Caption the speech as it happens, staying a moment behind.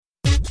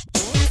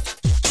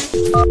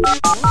You've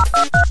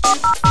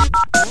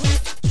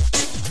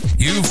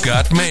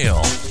got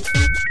mail.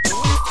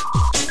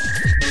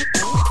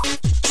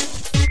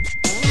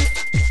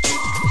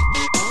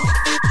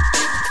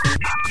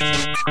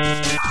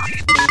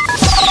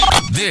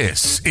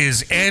 This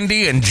is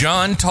Andy and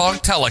John Talk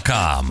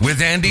Telecom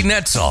with Andy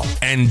Netzel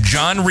and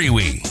John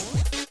Rewe.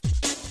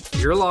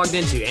 You're logged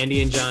into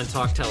Andy and John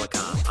Talk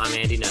Telecom. I'm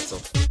Andy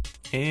Netzel.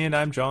 And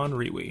I'm John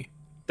Rewe.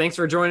 Thanks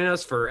for joining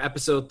us for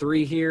episode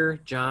 3 here.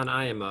 John,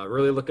 I am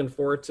really looking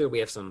forward to it. We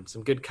have some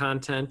good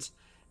content,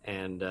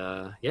 and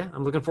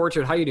I'm looking forward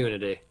to it. How are you doing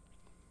today?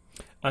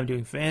 I'm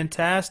doing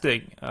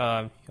fantastic.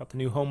 Got the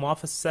new home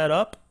office set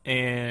up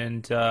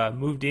and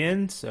moved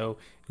in, so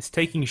it's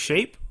taking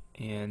shape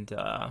and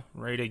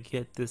ready to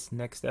get this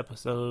next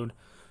episode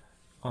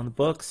on the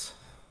books.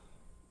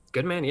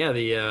 Good, man. Yeah,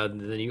 the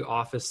new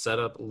office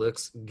setup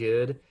looks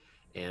good,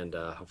 and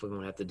hopefully we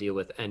won't have to deal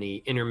with any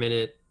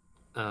intermittent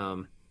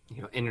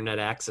internet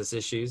access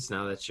issues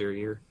now that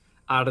you're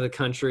out of the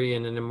country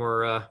and in a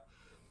more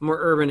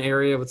urban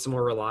area with some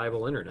more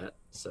reliable internet.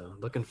 So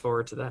looking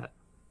forward to that.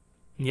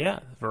 Yeah,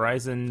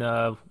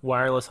 Verizon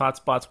wireless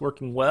hotspot's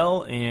working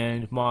well,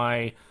 and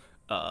my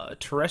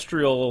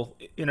terrestrial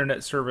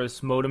internet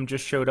service modem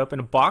just showed up in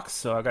a box,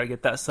 so I got to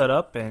get that set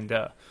up. And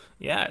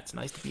it's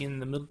nice to be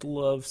in the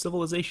middle of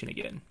civilization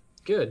again.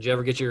 Good. Did you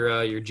ever get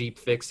your Jeep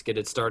fixed? Get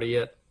it started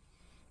yet?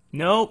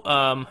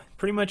 No.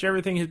 Pretty much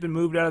everything has been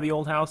moved out of the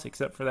old house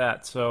except for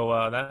that.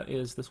 So that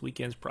is this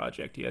weekend's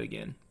project yet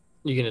again.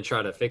 You gonna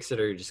try to fix it,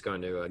 or you're just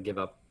going to give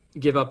up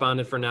on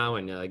it for now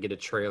and get a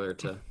trailer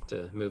to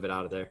move it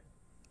out of there?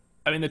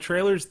 I mean, the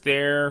trailer's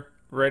there,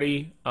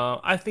 ready.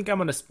 I think I'm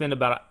going to spend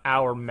about an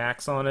hour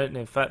max on it, and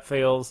if that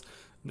fails,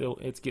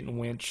 it's getting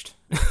winched.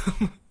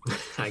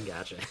 I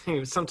gotcha.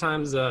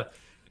 Sometimes,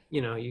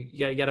 you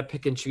got to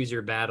pick and choose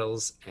your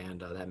battles,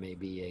 and that may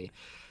be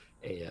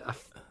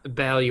a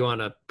battle you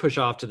want to push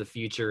off to the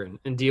future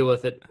and deal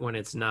with it when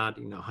it's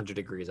not 100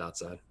 degrees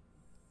outside.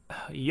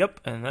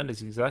 Yep, and that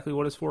is exactly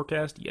what is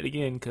forecast yet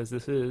again, because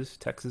this is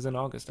Texas in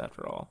August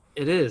after all.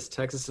 It is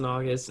Texas in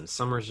August, and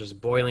summer's just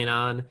boiling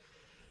on.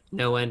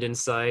 No end in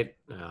sight.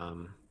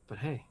 But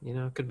hey,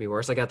 it could be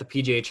worse. I got the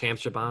PGA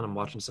Championship on. I'm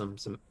watching some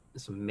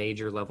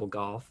major level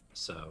golf.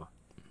 So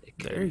it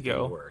could be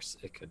worse.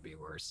 It could be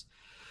worse.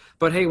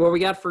 But hey, what we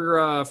got for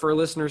our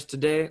listeners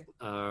today?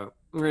 We're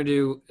going to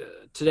do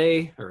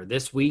today, or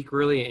this week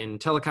really, in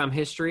telecom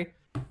history.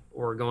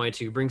 We're going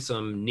to bring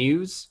some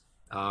news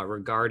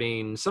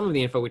regarding some of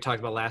the info we talked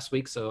about last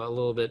week. So a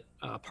little bit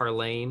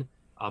parlaying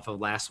off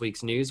of last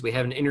week's news. We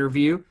have an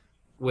interview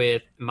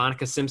with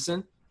Monica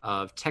Simpson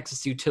of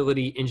Texas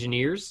Utility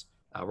Engineers.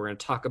 We're going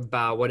to talk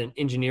about what an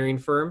engineering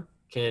firm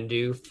can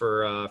do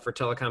for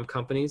telecom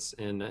companies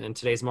in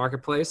today's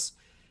marketplace.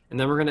 And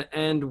then we're going to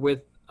end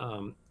with,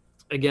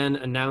 again,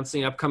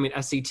 announcing upcoming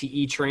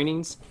SCTE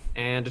trainings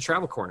and a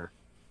travel corner.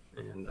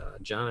 And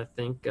John, I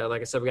think,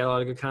 like I said, we got a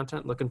lot of good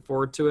content. Looking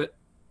forward to it.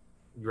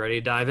 You ready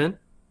to dive in?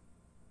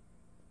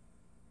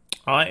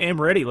 I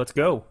am ready. Let's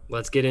go.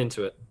 Let's get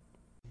into it.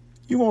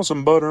 You want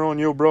some butter on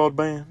your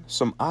broadband?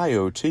 Some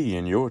IoT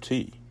in your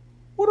tea?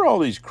 What are all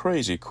these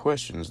crazy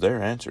questions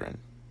they're answering?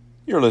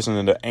 You're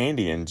listening to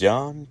Andy and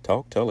John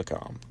Talk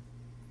Telecom.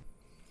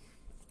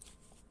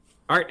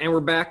 All right, and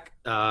we're back.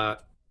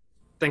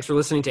 Thanks for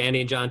listening to Andy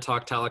and John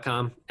Talk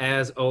Telecom.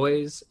 As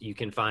always, you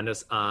can find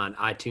us on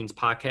iTunes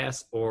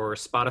Podcasts or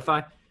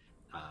Spotify.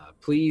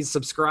 Please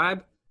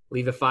subscribe.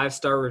 Leave a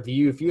 5-star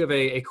review. If you have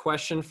a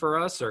question for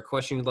us or a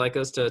question you'd like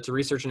us to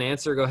research and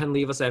answer, go ahead and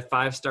leave us that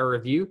 5-star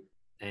review.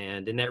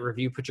 And in that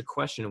review, put your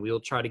question, and we'll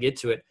try to get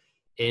to it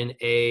in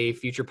a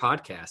future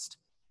podcast.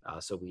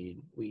 So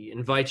we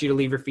invite you to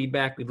leave your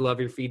feedback. We'd love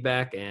your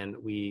feedback, and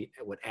we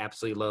would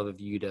absolutely love of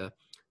you to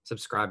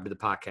subscribe to the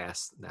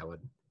podcast.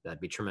 That'd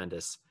be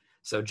tremendous.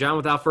 So John,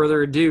 without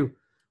further ado,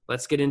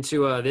 let's get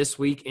into this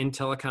week in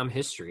telecom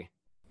history.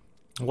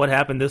 What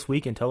happened this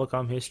week in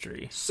telecom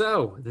history?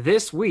 So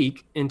this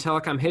week in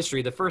telecom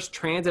history, the first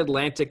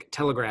transatlantic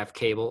telegraph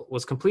cable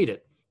was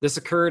completed. This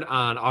occurred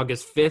on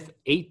August 5th,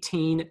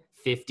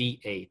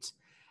 1858.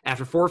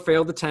 After 4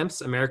 failed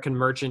attempts, American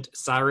merchant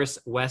Cyrus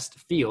West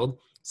Field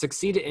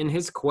succeeded in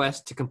his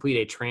quest to complete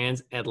a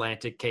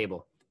transatlantic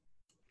cable.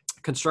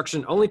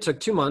 Construction only took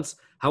 2 months.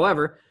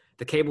 However,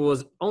 the cable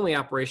was only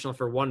operational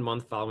for 1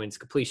 month following its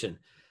completion.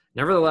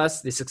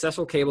 Nevertheless, the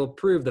successful cable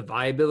proved the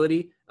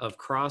viability of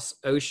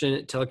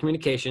cross-ocean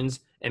telecommunications,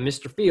 and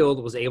Mr.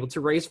 Field was able to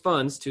raise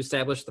funds to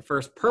establish the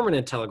first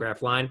permanent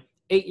telegraph line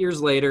 8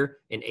 years later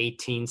in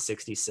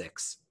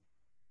 1866.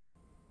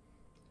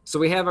 So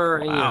we have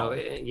our, Wow.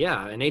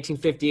 in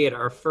 1858,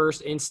 our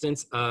first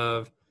instance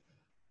of,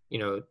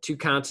 2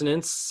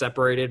 continents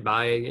separated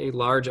by a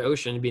large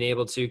ocean being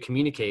able to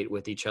communicate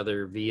with each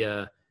other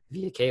via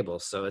cable.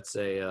 So it's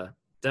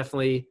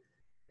definitely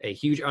a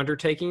huge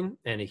undertaking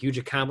and a huge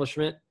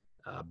accomplishment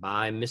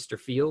by Mr.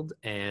 Field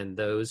and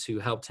those who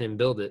helped him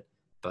build it,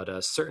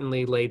 but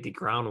certainly laid the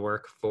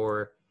groundwork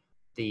for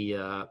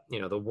the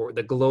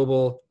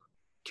global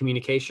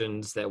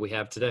communications that we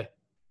have today.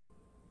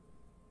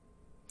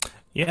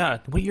 Yeah,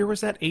 what year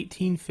was that?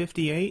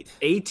 1858?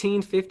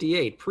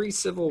 1858,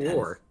 pre-Civil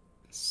War.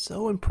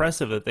 So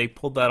impressive that they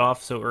pulled that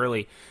off so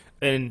early.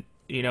 And,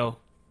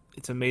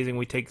 it's amazing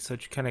we take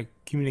such kind of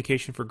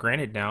communication for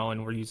granted now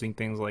and we're using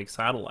things like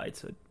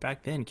satellites. But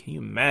back then, can you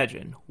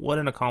imagine what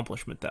an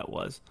accomplishment that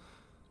was?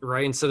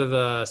 Right, instead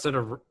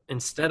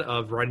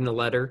of writing a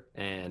letter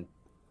and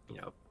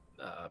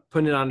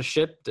putting it on a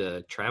ship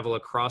to travel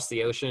across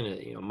the ocean,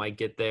 it might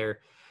get there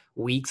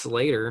weeks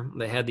later.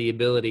 They had the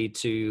ability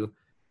to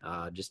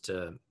just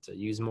to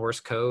use Morse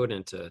code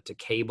and to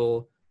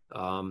cable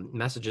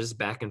messages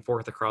back and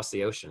forth across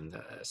the ocean.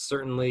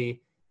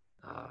 Certainly,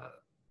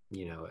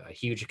 a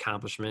huge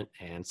accomplishment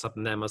and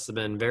something that must have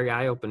been very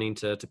eye-opening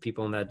to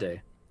people in that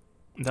day.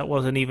 That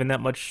wasn't even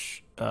that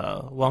much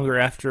longer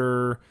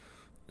after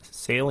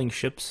sailing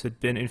ships had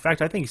been. In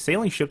fact, I think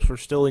sailing ships were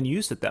still in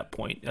use at that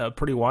point,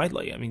 pretty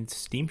widely. I mean,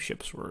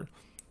 steamships were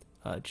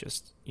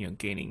just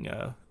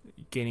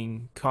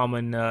gaining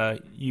common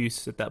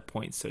use at that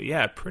point. So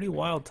yeah, pretty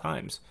wild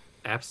times.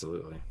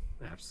 Absolutely,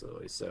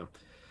 absolutely. So,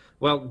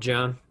 well,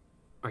 John,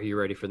 are you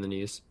ready for the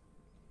news?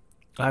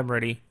 I'm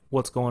ready.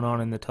 What's going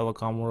on in the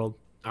telecom world?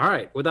 All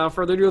right. Without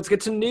further ado, let's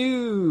get to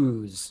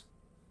news.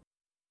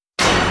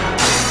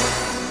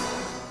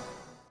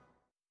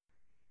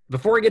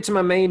 Before we get to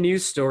my main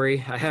news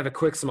story, I have a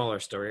quick smaller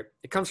story.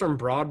 It comes from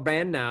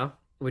Broadband Now,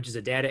 which is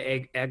a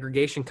data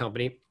aggregation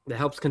company that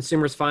helps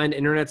consumers find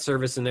internet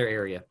service in their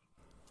area.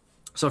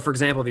 So, for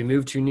example, if you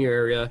move to a new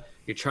area,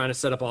 you're trying to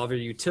set up all of your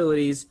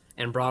utilities,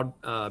 and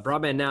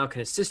Broadband Now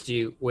can assist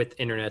you with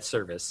internet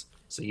service.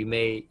 So you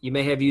may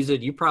have used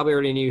it. You probably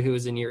already knew who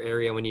was in your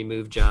area when you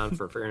moved, John,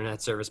 for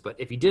internet service. But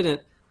if you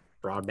didn't,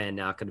 Broadband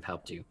Now could have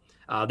helped you.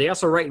 They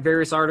also write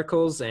various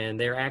articles, and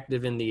they're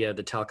active in the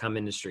telecom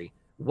industry.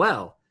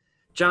 Well,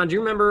 John, do you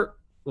remember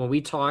when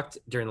we talked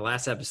during the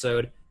last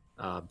episode?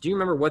 Do you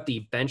remember what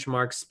the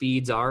benchmark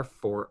speeds are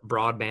for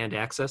broadband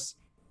access?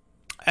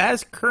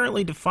 As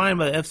currently defined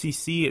by the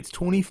FCC, it's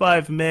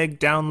 25 meg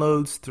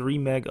downloads, 3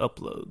 meg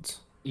uploads.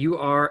 You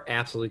are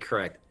absolutely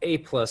correct.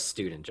 A+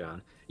 student,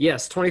 John.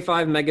 Yes,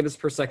 25 megabits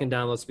per second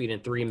download speed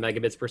and 3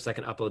 megabits per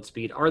second upload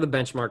speed are the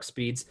benchmark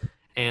speeds,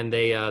 and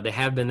they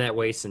have been that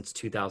way since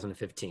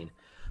 2015.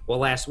 Well,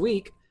 last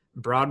week,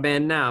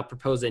 Broadband Now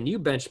proposed a new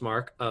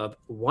benchmark of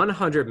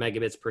 100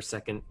 megabits per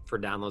second for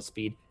download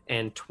speed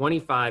and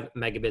 25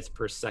 megabits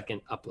per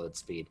second upload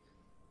speed.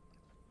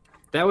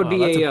 That would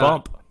be a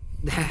bump.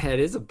 That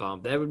is a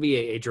bump. That would be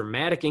a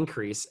dramatic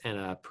increase and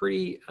a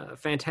pretty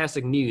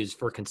fantastic news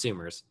for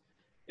consumers.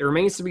 It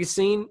remains to be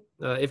seen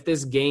if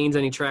this gains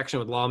any traction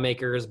with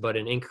lawmakers, but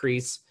an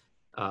increase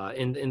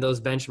in those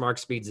benchmark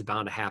speeds is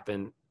bound to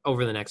happen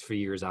over the next few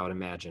years, I would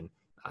imagine.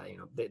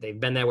 They've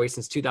been that way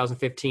since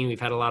 2015. We've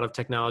had a lot of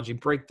technology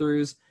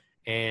breakthroughs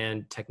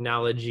and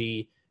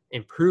technology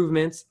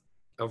improvements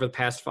over the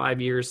past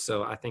 5 years.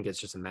 So I think it's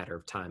just a matter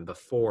of time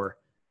before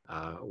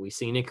we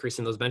see an increase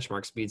in those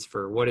benchmark speeds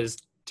for what is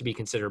to be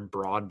considered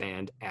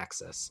broadband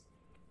access.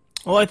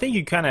 Well, I think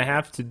you kind of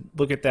have to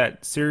look at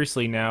that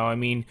seriously now. I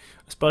mean,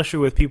 especially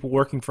with people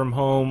working from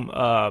home,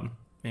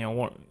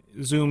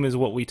 Zoom is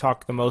what we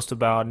talk the most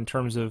about in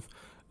terms of,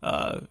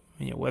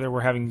 whether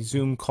we're having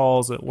Zoom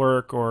calls at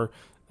work or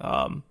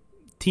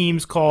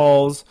Teams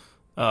calls,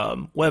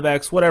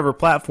 WebEx, whatever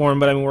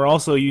platform. But I mean, we're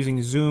also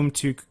using Zoom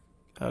to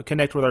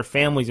connect with our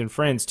families and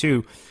friends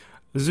too.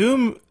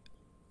 Zoom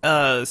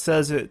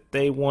says that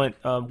they want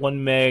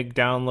 1 meg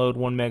download,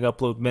 1 meg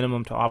upload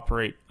minimum to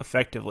operate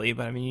effectively.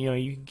 But I mean,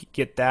 you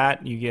get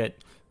that, you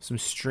get some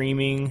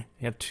streaming,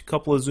 you have a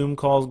couple of Zoom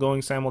calls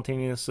going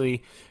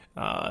simultaneously.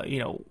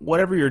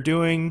 Whatever you're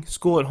doing,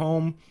 school at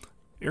home,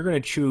 you're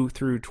going to chew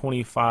through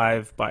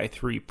 25 by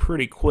 3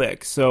 pretty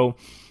quick. So,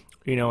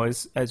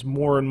 as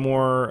more and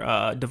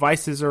more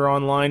devices are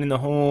online in the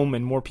home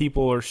and more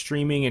people are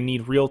streaming and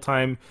need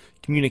real-time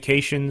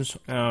communications,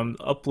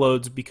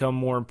 uploads become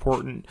more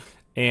important.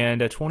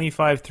 And a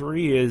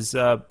 25.3 is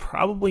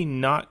probably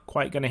not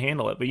quite going to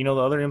handle it. But, the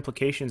other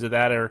implications of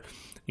that are,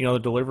 the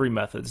delivery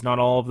methods. Not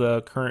all of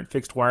the current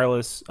fixed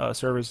wireless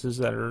services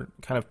that are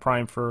kind of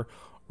primed for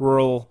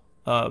rural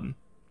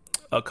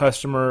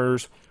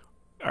customers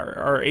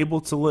are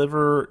able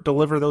to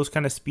deliver those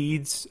kind of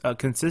speeds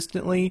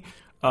consistently.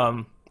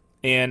 And,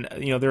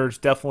 there's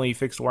definitely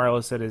fixed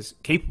wireless that is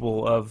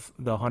capable of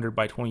the 100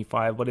 by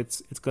 25, but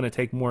it's going to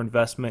take more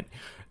investment.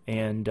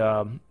 And,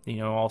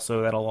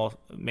 also that'll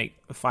make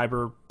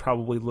fiber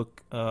probably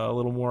look a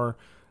little more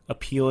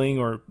appealing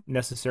or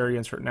necessary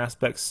in certain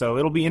aspects. So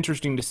it'll be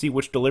interesting to see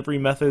which delivery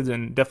methods,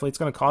 and definitely it's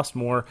going to cost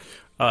more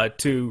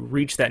to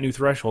reach that new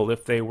threshold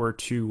if they were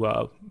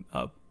to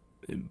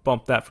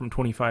bump that from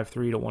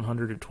 25.3 to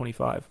 100 to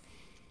 25.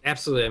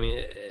 Absolutely. I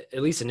mean,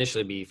 at least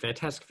initially, it'd be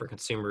fantastic for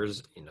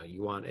consumers.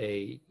 You want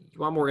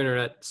more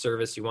internet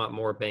service, you want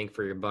more bang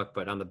for your buck,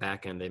 but on the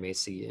back end, they may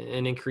see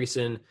an increase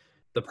in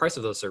the price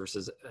of those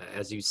services.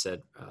 As you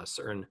said,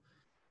 certain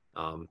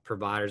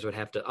providers would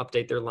have to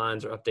update their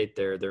lines or update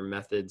their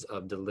methods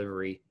of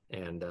delivery,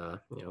 and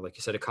like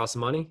you said, it costs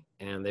money,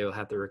 and they will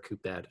have to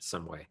recoup that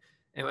some way.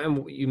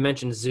 And you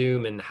mentioned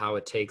Zoom and how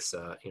it takes,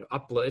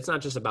 upload. It's not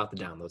just about the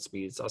download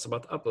speed. It's also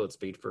about the upload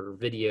speed for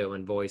video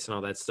and voice and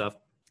all that stuff.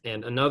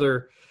 And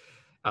another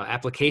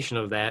application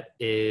of that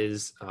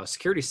is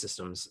security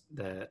systems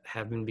that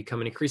have been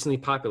becoming increasingly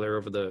popular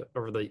over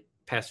the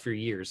past few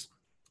years.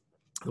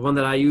 The one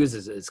that I use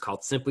is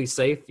called Simply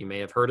Safe. You may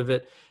have heard of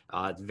it.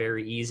 It's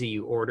very easy.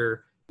 You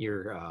order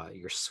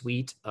your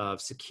suite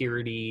of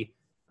security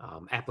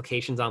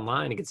applications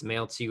online. It gets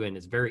mailed to you, and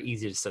it's very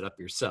easy to set up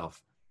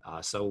yourself.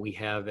 So we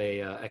have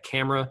a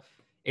camera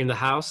in the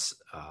house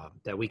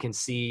that we can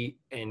see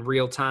in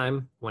real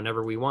time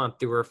whenever we want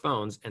through our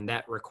phones, and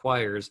that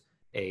requires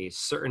a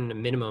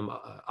certain minimum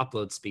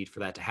upload speed for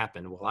that to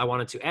happen. Well, I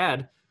wanted to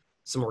add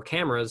some more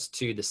cameras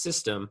to the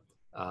system,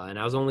 and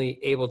I was only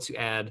able to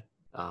add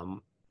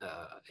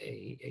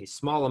a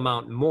small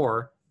amount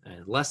more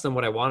and less than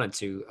what I wanted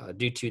to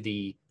due to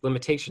the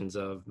limitations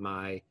of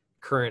my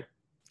current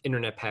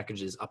internet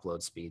package's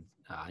upload speed.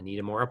 I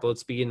needed more upload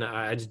speed, and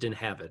I just didn't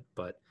have it.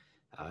 But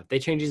if they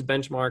change these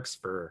benchmarks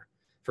for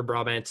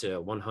broadband to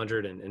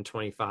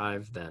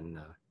 125,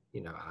 then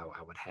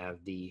I would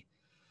have the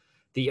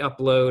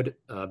upload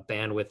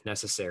bandwidth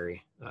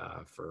necessary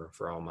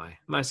for all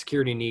my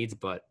security needs.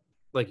 But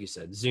like you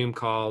said, Zoom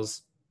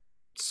calls,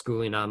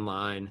 schooling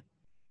online,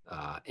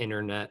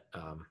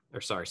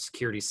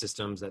 security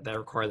systems that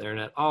require the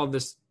internet, all of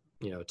this,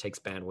 takes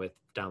bandwidth,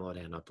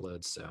 download and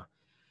upload. So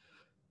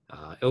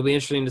it'll be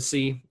interesting to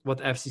see what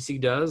the FCC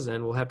does,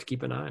 and we'll have to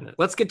keep an eye on it.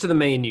 Let's get to the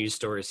main news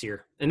stories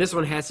here. And this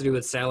one has to do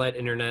with satellite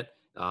internet.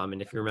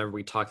 And if you remember,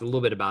 we talked a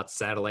little bit about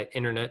satellite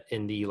internet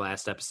in the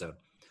last episode.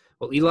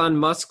 Well, Elon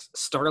Musk's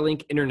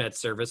Starlink internet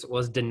service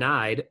was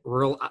denied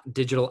Rural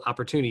Digital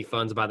Opportunity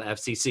Funds by the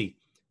FCC.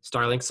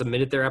 Starlink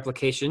submitted their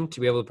application to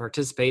be able to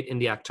participate in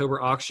the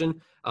October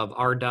auction of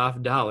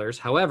RDOF dollars.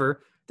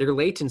 However, their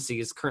latency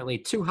is currently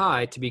too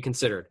high to be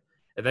considered.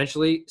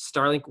 Eventually,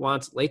 Starlink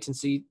wants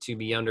latency to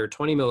be under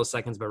 20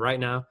 milliseconds, but right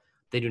now,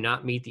 they do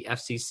not meet the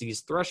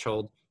FCC's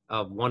threshold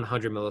of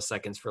 100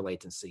 milliseconds for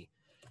latency.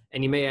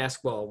 And you may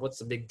ask, well, what's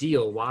the big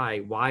deal?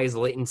 Why is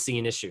latency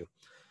an issue?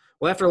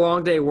 Well, after a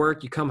long day of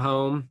work, you come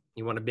home,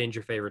 you want to binge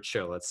your favorite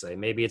show, let's say.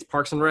 Maybe it's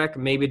Parks and Rec,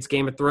 maybe it's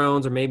Game of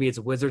Thrones, or maybe it's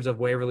Wizards of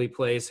Waverly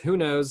Place. Who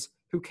knows?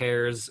 Who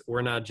cares?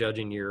 We're not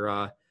judging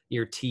your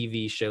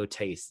TV show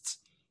tastes.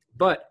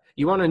 But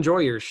you want to enjoy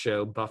your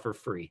show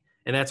buffer-free,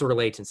 and that's where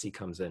latency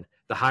comes in.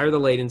 The higher the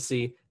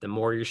latency, the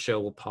more your show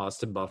will pause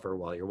to buffer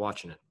while you're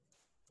watching it.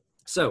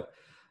 So,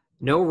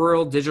 no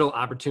Rural Digital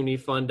Opportunity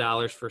Fund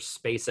dollars for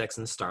SpaceX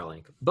and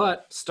Starlink,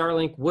 but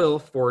Starlink will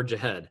forge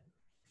ahead.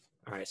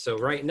 All right, so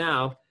right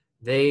now,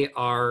 they're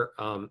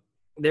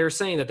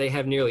saying that they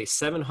have nearly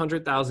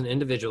 700,000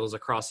 individuals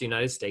across the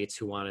United States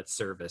who want its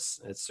service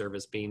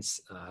being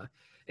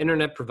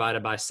internet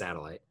provided by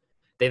satellite.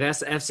 They've asked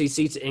the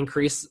FCC to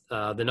increase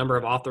the number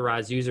of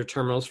authorized user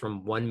terminals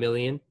from 1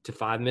 million to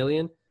 5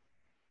 million.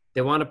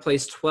 They want to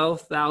place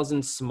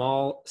 12,000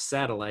 small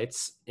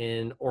satellites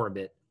in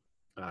orbit.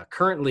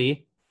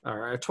 Currently,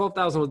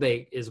 12,000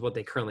 is what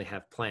they currently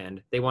have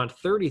planned. They want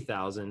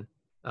 30,000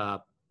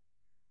 planned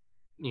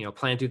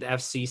through the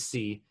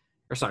FCC.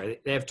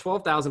 They have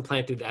 12,000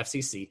 planned through the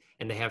FCC,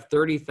 and they have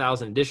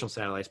 30,000 additional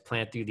satellites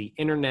planned through the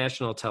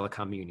International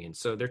Telecom Union.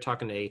 So they're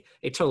talking a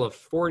total of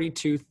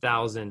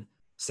 42,000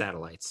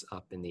 satellites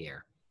up in the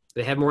air.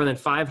 They have more than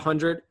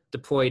 500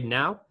 deployed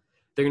now.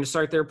 They're going to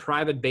start their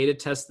private beta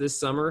test this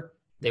summer.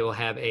 They will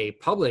have a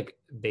public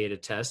beta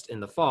test in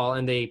the fall,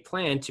 and they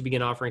plan to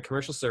begin offering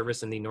commercial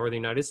service in the northern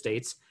United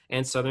States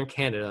and southern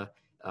Canada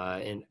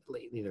in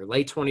either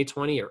late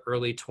 2020 or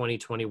early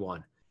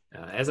 2021.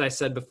 As I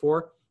said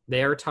before,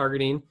 they are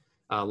targeting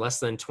less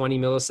than 20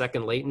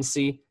 millisecond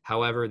latency.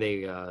 However,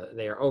 they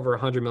are over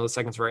 100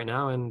 milliseconds right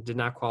now and did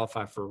not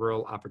qualify for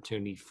Rural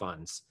Opportunity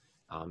Funds.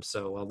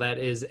 So that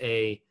is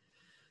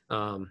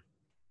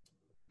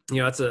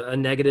that's a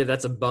negative.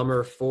 That's a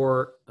bummer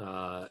for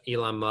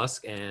Elon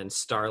Musk and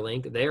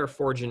Starlink. They are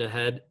forging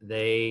ahead.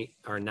 They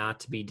are not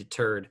to be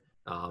deterred.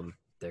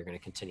 They're going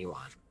to continue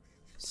on.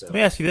 So let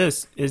me ask you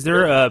this: is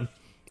there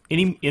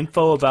any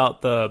info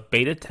about the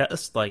beta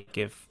test? Like,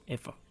 if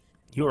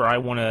you or I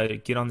want to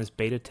get on this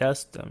beta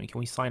test, I mean, can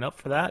we sign up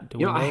for that? Do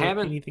we know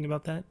anything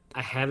about that?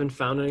 I haven't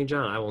found any,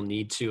 John. I will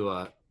need to.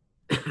 I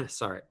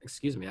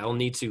will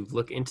need to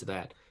look into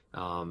that.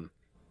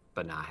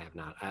 But no, I have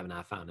not. I have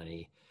not found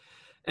any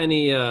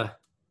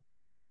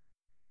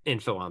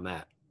info on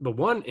that. But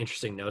one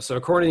interesting note. So,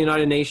 according to the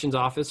United Nations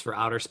Office for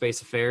Outer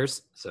Space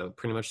Affairs, so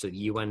pretty much the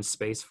UN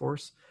Space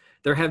Force,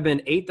 there have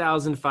been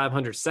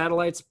 8,500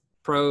 satellites,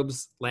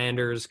 probes,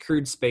 landers,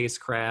 crewed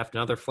spacecraft,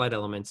 and other flight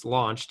elements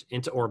launched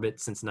into orbit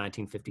since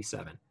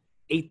 1957.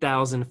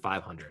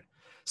 8,500.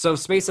 So if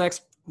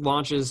SpaceX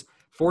launches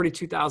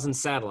 42,000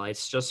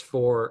 satellites just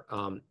for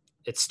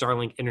its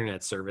Starlink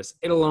internet service,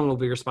 it alone will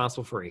be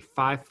responsible for a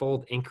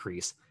 5-fold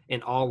increase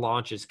in all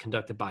launches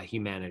conducted by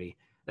humanity.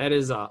 That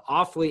is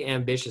awfully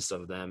ambitious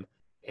of them,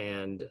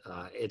 and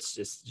it's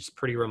just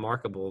pretty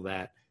remarkable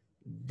that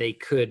they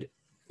could,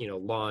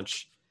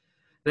 launch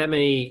that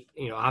many,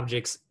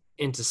 objects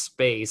into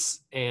space,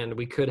 and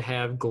we could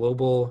have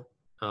global,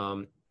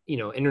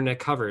 internet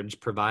coverage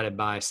provided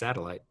by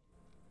satellite.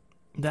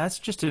 That's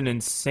just an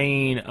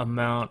insane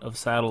amount of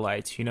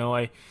satellites.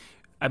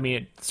 I mean,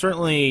 it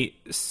certainly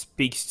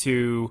speaks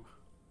to,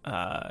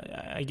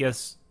 I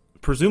guess,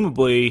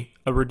 presumably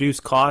a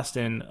reduced cost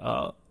in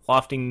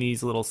lofting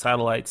these little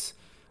satellites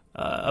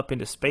up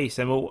into space.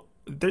 And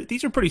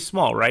these are pretty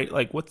small, right?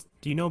 Like,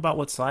 do you know about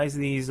what size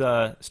these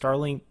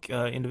Starlink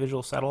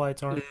individual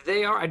satellites are?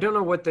 They are. I don't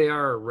know what they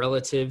are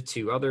relative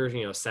to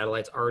other,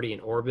 satellites already in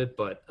orbit,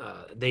 but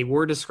they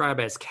were described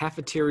as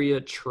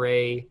cafeteria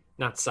tray,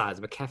 not size,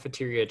 but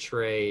cafeteria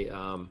tray.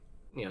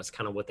 It's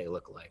kind of what they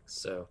look like.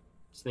 So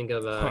just think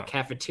of a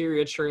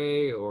cafeteria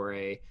tray or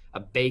a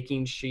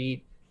baking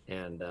sheet,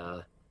 and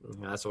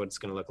that's what it's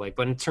going to look like.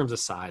 But in terms of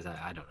size,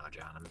 I don't know,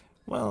 John.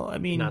 Well, I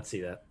mean, not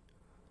see that.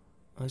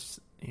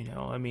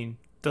 It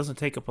doesn't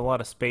take up a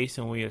lot of space,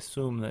 and we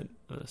assume that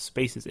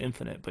space is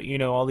infinite. But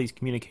all these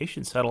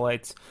communication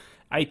satellites,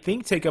 I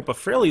think, take up a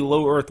fairly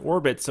low Earth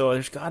orbit. So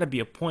there's got to be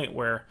a point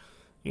where,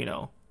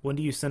 when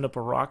do you send up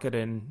a rocket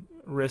and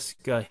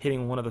risk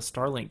hitting one of the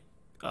Starlink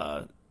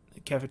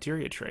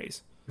cafeteria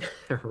trays?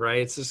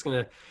 Right. It's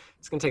gonna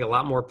take a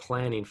lot more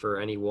planning for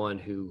anyone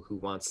who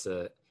wants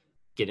to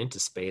get into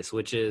space,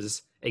 which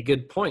is a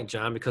good point,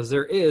 John, because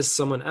there is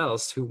someone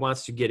else who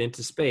wants to get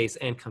into space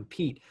and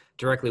compete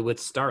directly with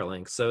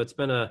Starlink. So it's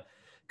been a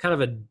kind of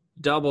a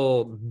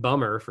double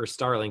bummer for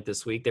Starlink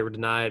this week. They were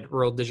denied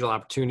World Digital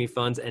Opportunity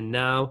Funds, and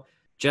now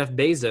Jeff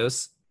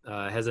Bezos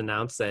has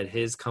announced that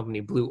his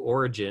company Blue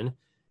Origin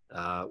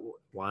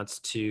wants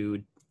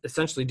to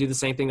essentially do the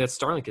same thing that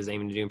Starlink is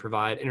aiming to do and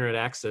provide internet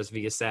access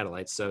via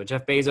satellite. So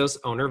Jeff Bezos,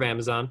 owner of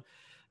Amazon,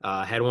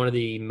 had one of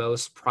the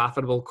most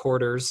profitable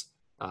quarters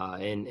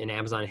in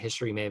Amazon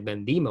history. May have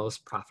been the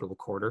most profitable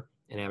quarter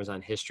in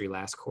Amazon history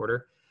last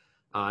quarter.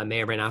 It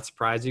may or may not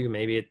surprise you.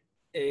 Maybe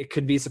it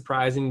could be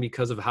surprising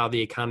because of how the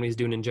economy is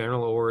doing in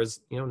general, or is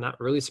not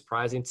really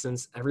surprising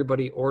since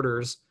everybody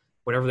orders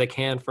whatever they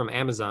can from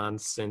Amazon,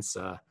 since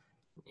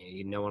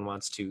no one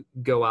wants to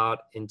go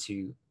out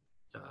into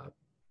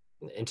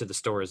the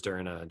stores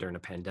during a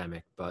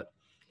pandemic. But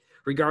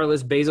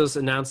regardless, Bezos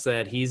announced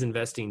that he's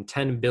investing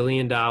 $10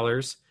 billion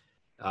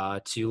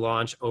to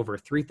launch over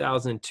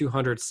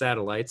 3,200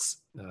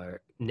 satellites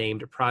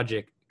named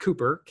Project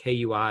Cooper,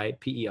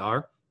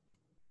 Kuiper.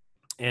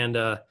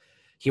 And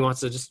he wants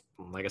to just,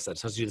 like I said,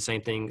 to do the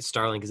same thing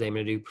Starlink is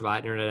aiming to do,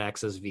 provide internet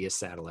access via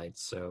satellite.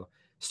 So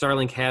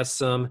Starlink has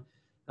some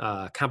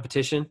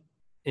competition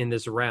in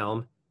this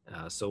realm.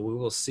 So we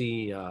will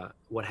see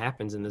what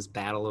happens in this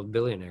battle of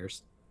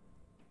billionaires.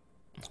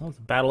 Well, it's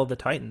the Battle of the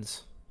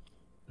Titans.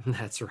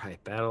 That's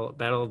right.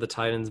 Battle of the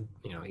Titans.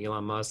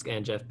 Elon Musk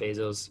and Jeff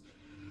Bezos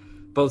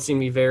both seem to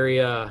be very,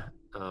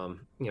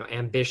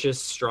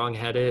 ambitious,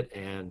 strong-headed,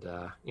 and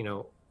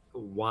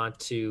want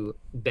to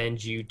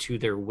bend you to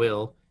their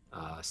will.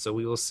 So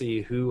we will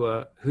see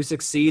who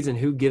succeeds and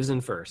who gives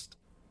in first.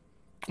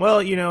 Well,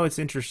 it's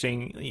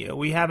interesting.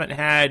 We haven't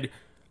had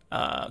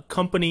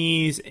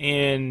companies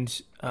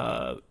and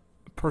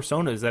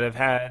personas that have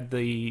had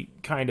the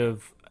kind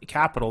of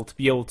capital to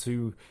be able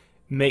to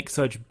make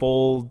such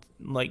bold,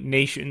 like,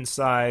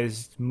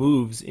 nation-sized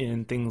moves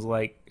in things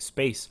like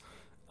space.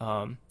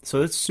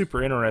 So it's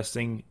super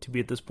interesting to be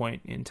at this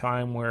point in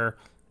time where,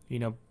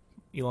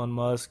 Elon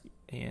Musk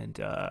and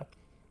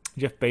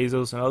Jeff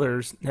Bezos and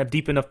others have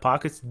deep enough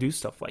pockets to do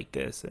stuff like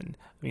this. And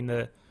I mean,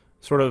 the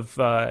sort of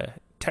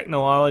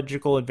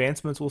technological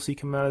advancements we'll see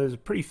come out of this is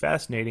pretty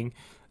fascinating.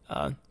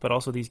 But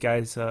also these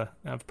guys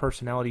have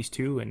personalities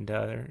too, and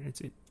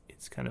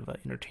it's kind of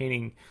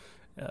entertaining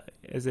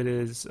as it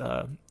is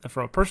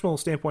from a personal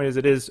standpoint as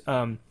it is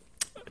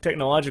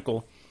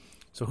technological.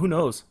 So who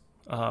knows?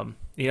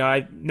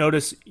 I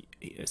notice,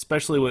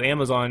 especially with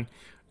Amazon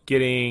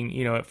getting,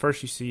 at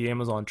first you see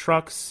Amazon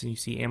trucks, and you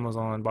see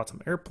Amazon bought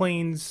some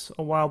airplanes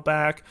a while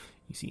back.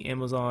 You see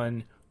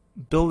Amazon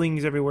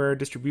buildings everywhere,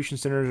 distribution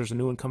centers. There's a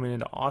new one coming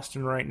into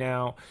Austin right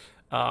now.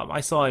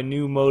 I saw a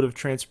new mode of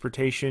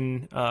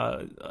transportation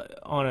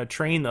on a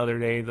train the other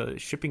day. The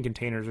shipping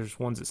containers, there's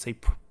ones that say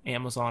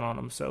Amazon on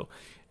them. So,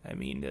 I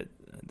mean,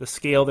 the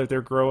scale that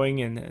they're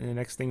growing, and the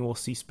next thing we'll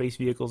see space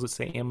vehicles that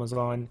say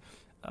Amazon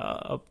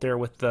up there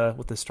with the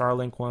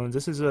Starlink ones.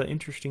 This is an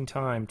interesting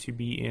time to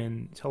be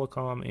in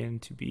telecom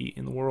and to be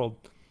in the world.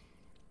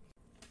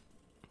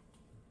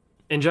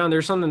 And John,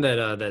 there's something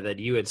that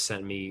you had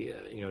sent me,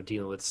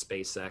 dealing with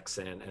SpaceX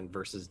and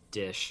versus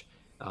Dish.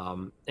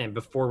 And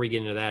before we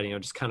get into that,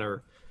 just kind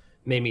of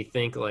made me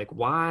think, like,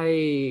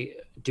 why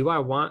do I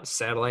want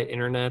satellite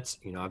internet?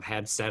 I've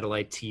had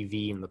satellite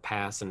TV in the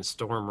past, and a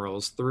storm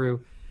rolls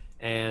through,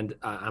 and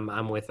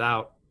I'm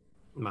without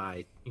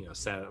my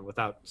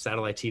without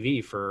satellite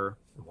TV for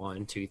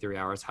 1, 2, 3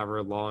 hours,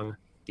 however long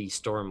the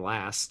storm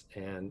lasts.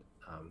 And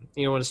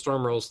when a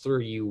storm rolls through,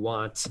 you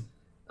want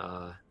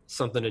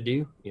something to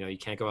do. You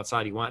can't go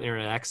outside. You want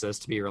internet access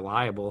to be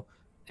reliable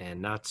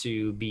and not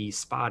to be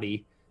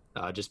spotty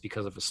just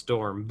because of a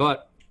storm.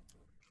 But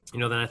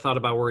then I thought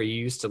about where you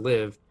used to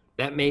live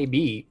that may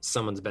be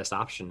someone's best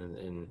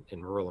option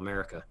in rural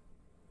America.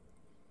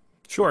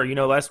 Sure.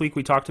 Last week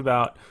we talked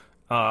about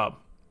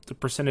the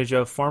percentage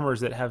of farmers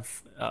that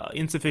have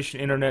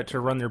insufficient internet to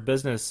run their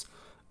business,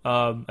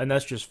 and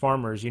that's just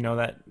farmers.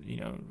 That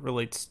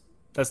relates.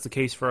 That's the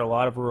case for a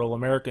lot of rural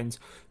Americans.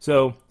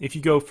 So if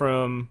you go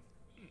from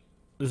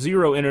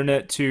zero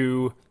internet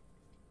to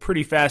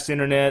pretty fast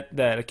internet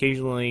that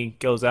occasionally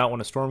goes out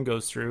when a storm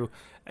goes through,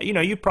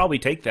 you'd probably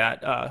take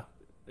that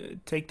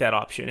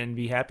option and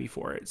be happy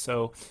for it.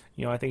 So,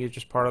 I think it's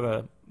just part of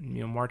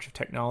the march of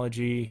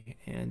technology,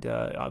 and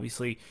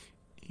obviously,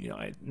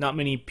 not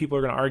many people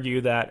are going to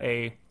argue that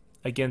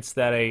against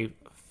a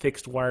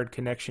fixed wired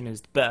connection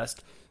is the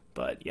best.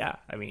 But yeah,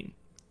 I mean,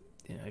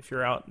 if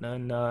you're out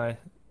in the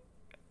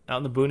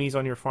boonies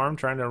on your farm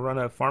trying to run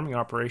a farming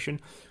operation,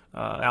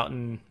 out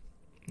in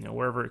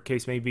wherever the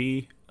case may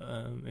be,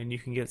 and you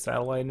can get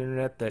satellite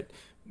internet that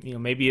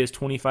maybe is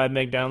 25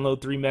 meg download,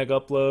 3 meg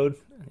upload,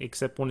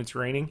 except when it's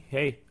raining,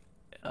 hey,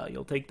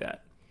 you'll take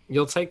that.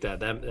 You'll take that.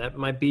 That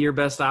might be your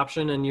best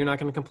option, and you're not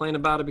going to complain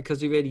about it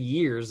because you've had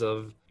years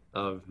of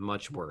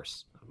much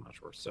worse.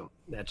 So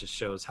that just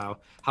shows how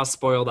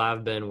spoiled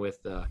I've been with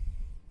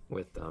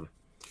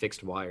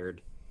fixed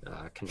wired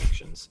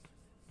connections.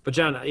 But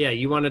John, yeah,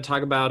 you want to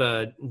talk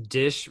about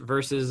Dish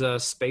versus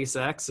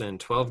SpaceX and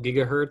 12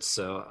 gigahertz,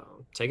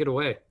 so take it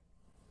away.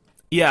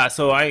 Yeah,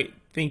 so I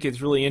think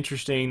it's really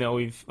interesting that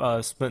we've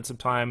spent some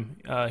time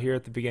here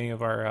at the beginning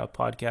of our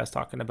podcast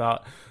talking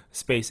about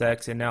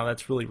SpaceX, and now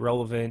that's really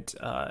relevant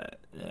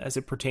as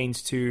it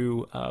pertains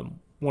to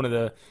one of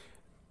the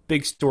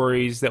big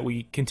stories that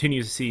we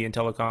continue to see in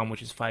telecom,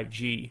 which is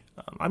 5G.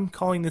 I'm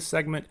calling this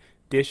segment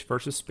Dish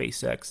versus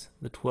SpaceX,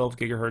 the 12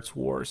 gigahertz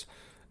wars.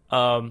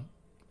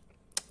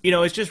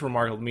 It's just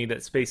remarkable to me that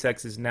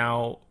SpaceX is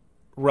now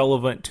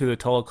relevant to the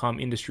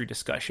telecom industry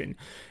discussion.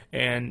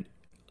 And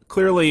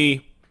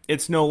clearly,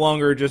 it's no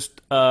longer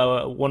just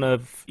one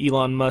of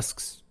Elon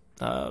Musk's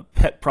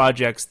pet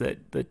projects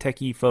that the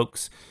techie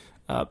folks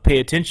pay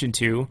attention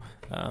to,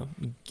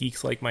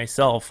 geeks like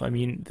myself. I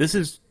mean,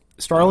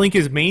 Starlink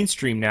is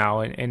mainstream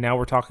now, and now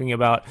we're talking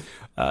about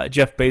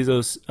Jeff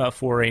Bezos'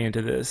 foray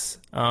into this.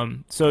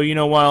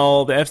 So,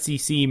 while the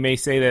FCC may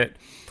say that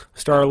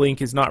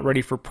Starlink is not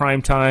ready for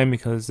prime time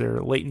because there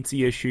are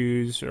latency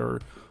issues or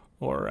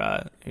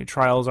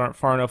trials aren't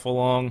far enough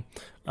along,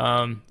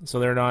 so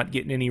they're not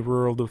getting any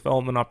rural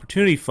development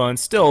opportunity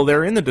funds. Still,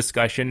 they're in the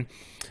discussion,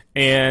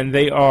 and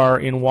they are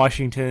in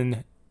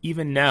Washington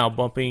even now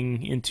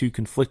bumping into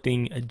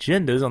conflicting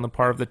agendas on the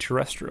part of the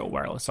terrestrial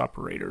wireless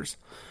operators.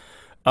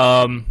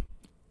 I'm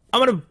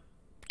going to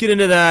get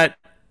into that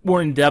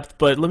more in depth,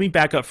 but let me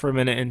back up for a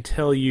minute and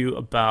tell you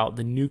about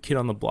the new kid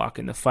on the block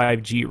in the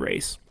 5G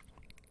race.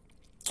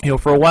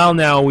 For a while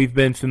now, we've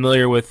been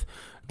familiar with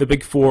the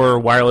big four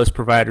wireless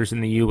providers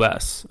in the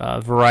U.S.,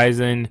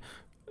 Verizon,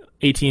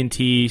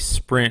 AT&T,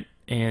 Sprint,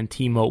 and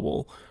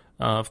T-Mobile.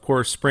 Of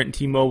course, Sprint and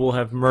T-Mobile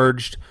have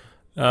merged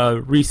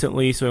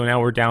recently, so now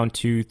we're down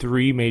to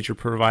 3 major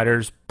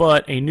providers,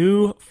 but a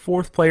new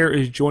fourth player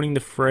is joining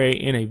the fray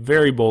in a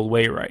very bold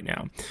way right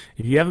now.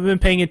 If you haven't been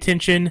paying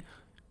attention,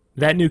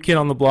 that new kid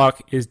on the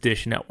block is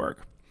Dish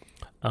Network.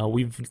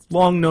 We've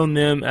long known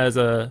them as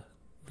the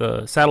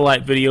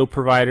satellite video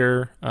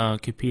provider,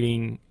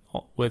 competing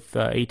with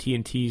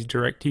AT&T's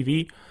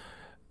DirecTV.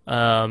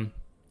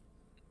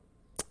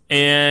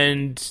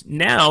 And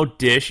now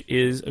Dish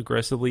is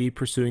aggressively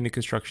pursuing the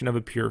construction of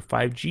a pure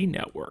 5G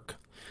network.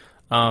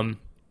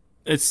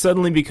 It's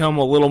suddenly become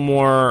a little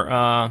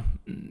more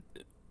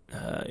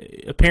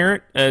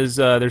apparent as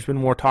there's been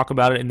more talk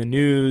about it in the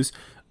news.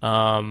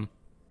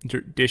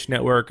 Dish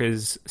Network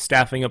is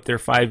staffing up their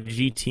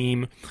 5G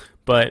team,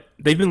 but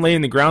they've been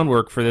laying the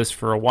groundwork for this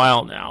for a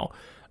while now.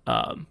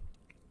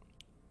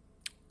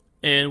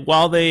 And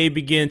while they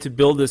begin to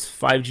build this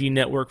 5G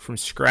network from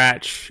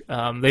scratch,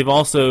 they've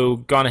also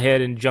gone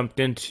ahead and jumped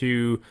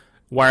into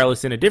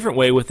wireless in a different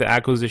way with the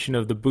acquisition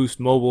of the Boost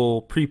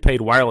Mobile prepaid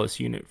wireless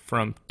unit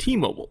from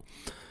T-Mobile,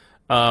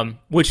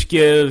 which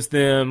gives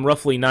them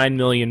roughly 9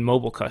 million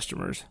mobile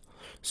customers.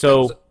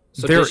 So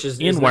they're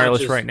in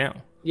wireless right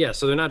now. Yeah,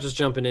 so they're not just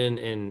jumping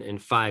in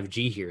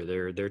 5G here.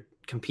 They're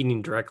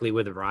competing directly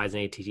with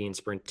Verizon, AT&T, and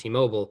Sprint,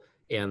 T-Mobile,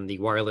 and the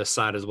wireless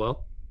side as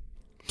well.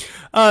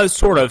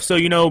 Sort of.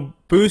 So,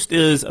 Boost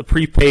is a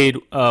prepaid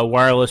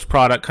wireless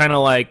product, kind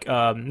of like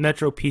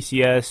Metro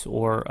PCS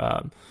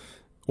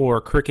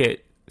or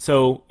Cricket.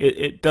 So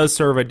it does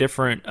serve a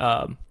different,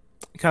 kind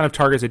of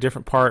targets a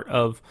different part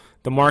of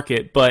the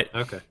market. But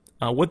okay.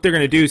 What they're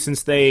going to do,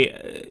 since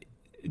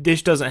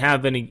Dish doesn't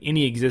have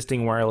any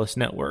existing wireless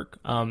network,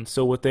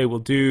 so what they will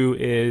do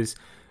is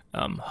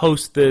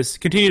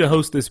continue to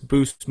host this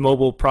Boost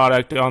mobile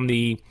product on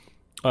the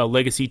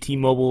legacy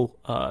T-Mobile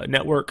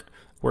network,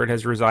 where it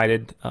has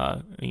resided,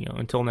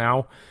 until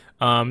now.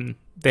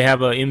 They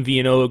have a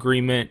MVNO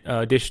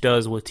agreement. Dish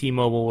does with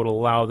T-Mobile would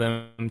allow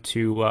them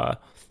to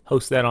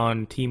host that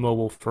on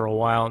T-Mobile for a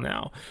while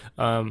now,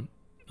 and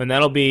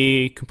that'll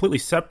be completely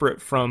separate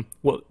from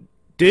what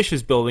Dish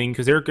is building,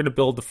 because they're going to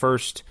build the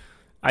first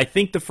I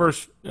think the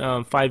first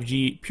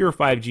 5G, pure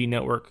 5G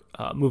network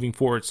moving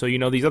forward. So,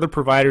 these other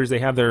providers, they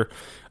have their,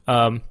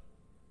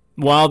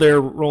 while they're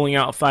rolling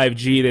out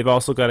 5G, they've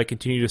also got to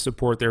continue to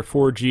support their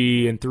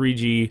 4G and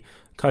 3G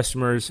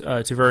customers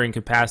to varying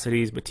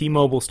capacities. But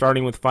T-Mobile,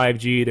 starting with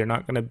 5G, they're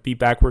not going to be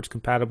backwards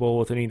compatible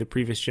with any of the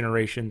previous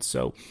generations.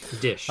 So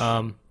Dish.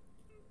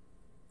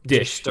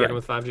 Dish starting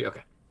with 5G?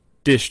 Okay.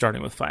 Dish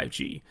starting with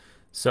 5G.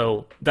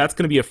 So that's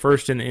going to be a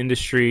first in the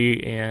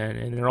industry,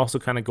 and they're also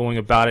kind of going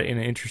about it in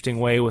an interesting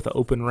way with an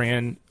Open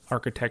RAN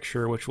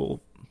architecture, which we'll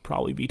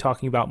probably be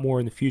talking about more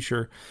in the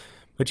future.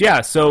 But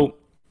yeah, so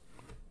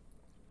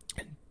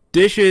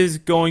Dish is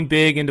going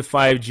big into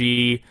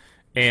 5G,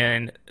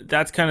 and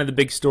that's kind of the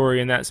big story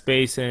in that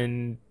space,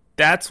 and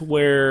that's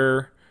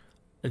where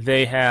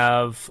they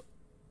have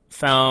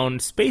found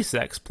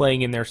SpaceX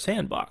playing in their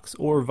sandbox,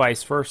 or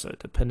vice versa,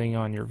 depending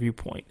on your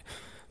viewpoint.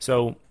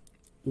 So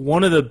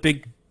one of the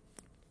big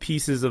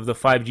pieces of the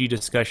 5G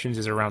discussions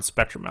is around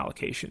spectrum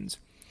allocations.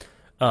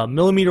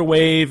 Millimeter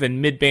wave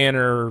and mid-band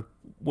are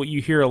what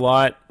you hear a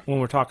lot when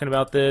we're talking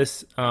about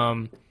this.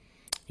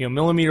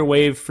 Millimeter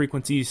wave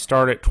frequencies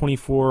start at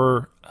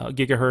 24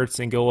 gigahertz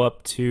and go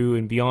up to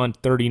and beyond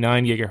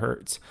 39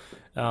 gigahertz.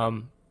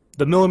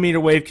 The millimeter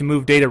wave can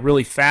move data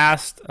really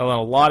fast, a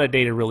lot of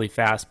data really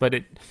fast, but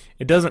it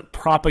doesn't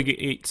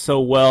propagate so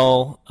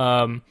well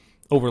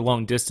over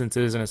long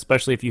distances, and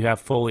especially if you have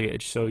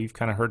foliage. So you've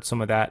kind of heard some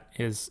of that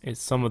is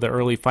some of the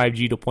early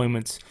 5G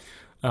deployments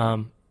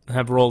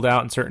have rolled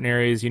out in certain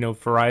areas.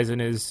 Verizon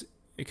is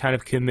kind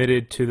of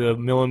committed to the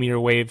millimeter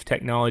wave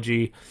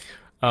technology.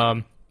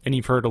 And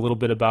you've heard a little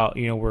bit about,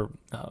 where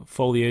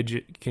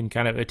foliage can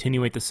kind of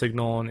attenuate the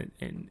signal.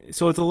 And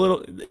so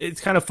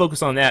it's kind of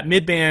focused on that.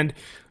 Mid-band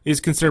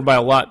is considered by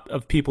a lot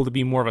of people to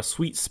be more of a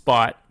sweet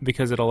spot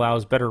because it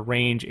allows better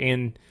range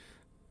and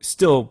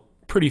still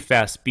pretty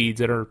fast speeds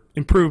that are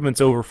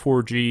improvements over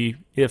 4G,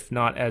 if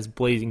not as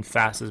blazing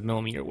fast as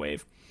millimeter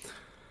wave.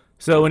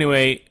 So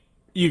anyway,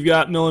 you've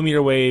got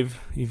millimeter wave,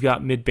 you've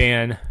got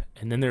mid-band,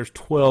 and then there's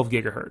 12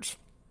 gigahertz.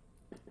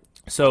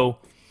 So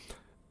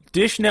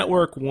Dish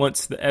Network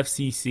wants the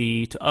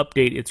FCC to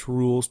update its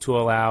rules to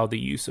allow the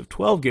use of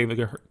 12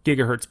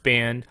 gigahertz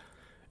band,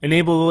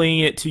 enabling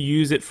it to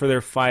use it for their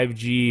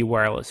 5G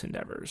wireless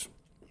endeavors.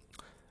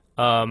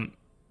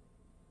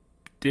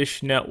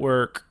 Dish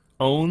Network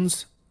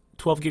owns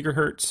 12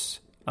 gigahertz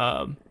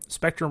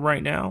spectrum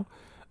right now,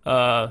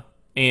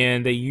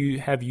 and they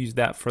have used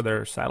that for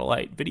their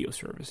satellite video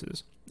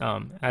services,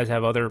 as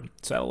have other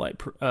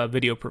satellite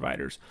video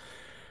providers.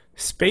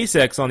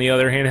 SpaceX, on the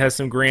other hand, has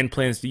some grand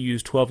plans to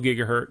use 12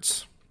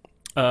 gigahertz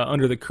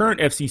under the current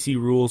FCC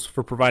rules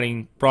for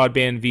providing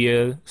broadband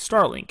via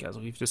Starlink, as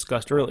we've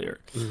discussed earlier.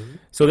 Mm-hmm.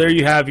 So there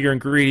you have your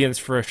ingredients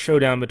for a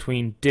showdown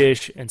between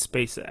Dish and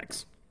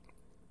SpaceX.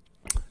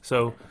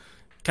 So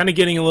kind of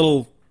getting a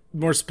little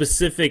more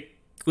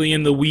specifically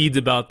in the weeds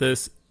about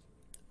this,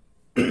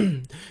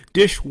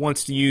 Dish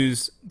wants to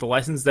use the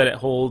license that it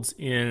holds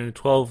in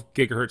 12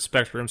 gigahertz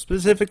spectrum,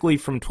 specifically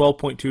from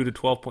 12.2 to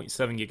 12.7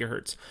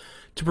 gigahertz,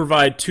 to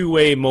provide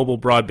two-way mobile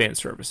broadband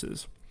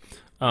services.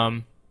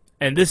 And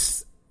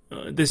this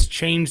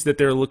change that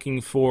they're looking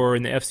for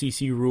in the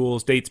FCC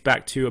rules dates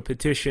back to a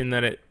petition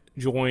that it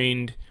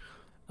joined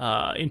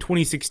in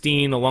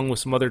 2016, along with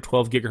some other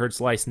 12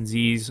 gigahertz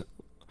licensees,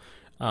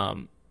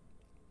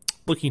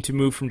 looking to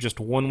move from just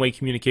one-way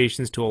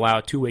communications to allow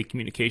two-way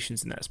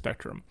communications in that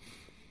spectrum.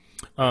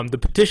 The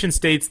petition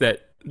states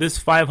that this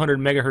 500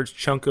 megahertz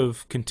chunk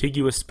of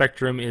contiguous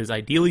spectrum is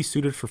ideally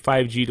suited for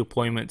 5G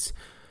deployments,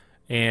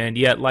 and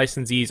yet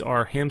licensees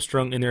are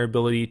hamstrung in their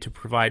ability to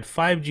provide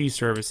 5G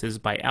services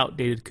by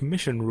outdated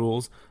commission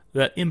rules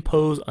that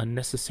impose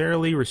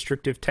unnecessarily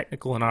restrictive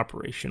technical and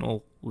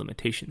operational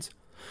limitations.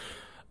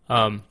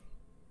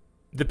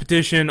 The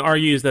petition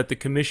argues that the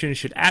Commission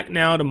should act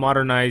now to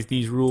modernize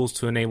these rules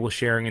to enable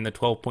sharing in the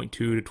 12.2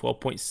 to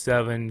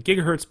 12.7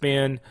 gigahertz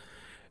band.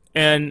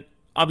 And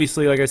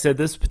obviously, like I said,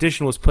 this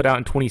petition was put out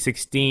in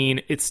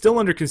 2016. It's still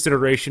under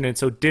consideration, and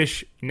so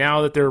Dish,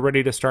 now that they're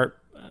ready to start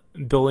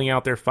building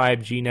out their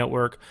 5G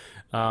network,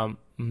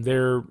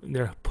 they're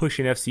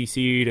pushing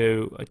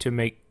FCC to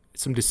make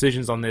some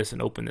decisions on this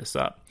and open this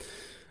up.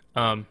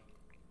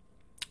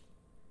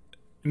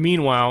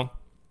 Meanwhile,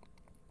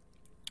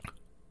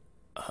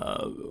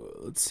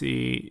 let's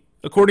see.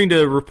 According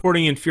to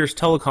reporting in Fierce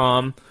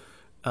Telecom,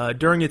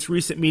 during its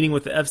recent meeting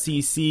with the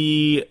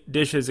FCC,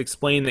 Dish has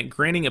explained that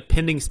granting a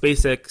pending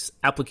SpaceX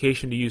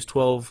application to use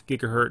 12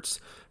 gigahertz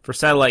for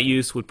satellite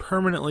use would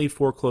permanently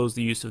foreclose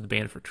the use of the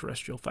band for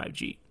terrestrial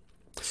 5G.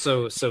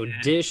 So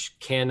Dish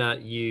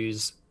cannot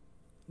use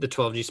the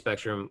 12G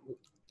spectrum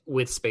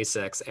with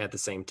SpaceX at the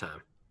same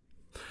time.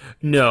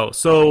 No.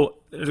 So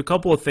there's a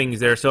couple of things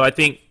there. So I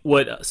think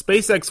what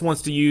SpaceX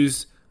wants to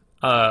use,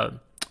 I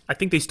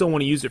think they still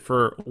want to use it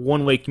for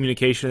one-way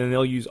communication, and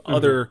they'll use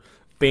other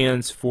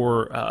bands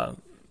for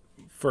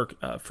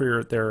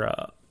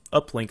their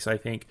uplinks, I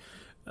think,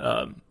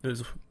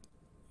 is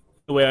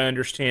the way I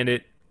understand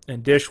it.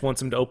 And Dish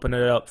wants them to open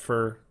it up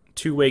for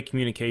two-way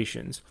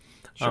communications.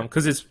 Sure.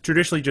 because it's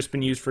traditionally just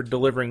been used for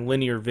delivering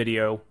linear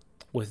video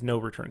with no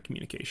return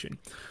communication.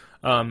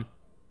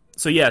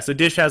 So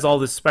Dish has all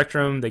this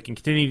spectrum. They can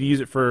continue to use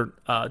it for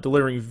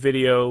delivering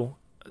video,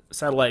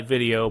 satellite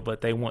video,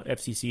 but they want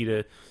FCC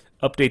to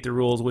update the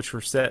rules, which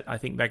were set, I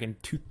think, back in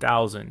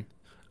 2000.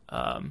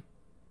 And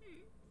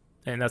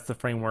that's the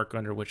framework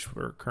under which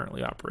we're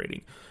currently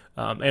operating,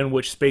 and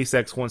which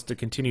SpaceX wants to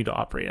continue to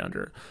operate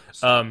under.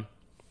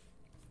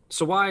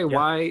 So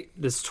why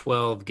this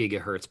 12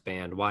 gigahertz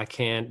band? Why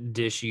can't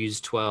Dish use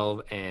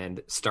 12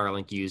 and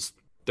Starlink use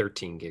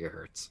 13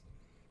 gigahertz?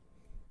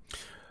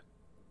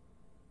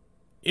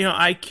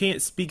 I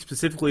can't speak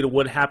specifically to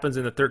what happens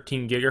in the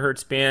 13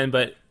 gigahertz band,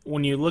 but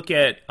when you look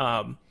at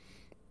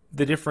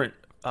the different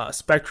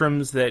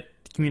spectrums that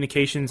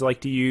communications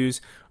like to use,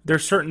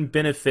 there's certain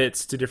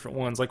benefits to different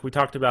ones. Like we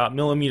talked about,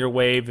 millimeter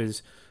wave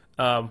is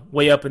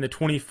way up in the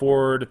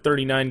 24 to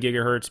 39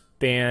 gigahertz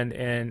band,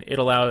 and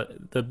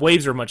the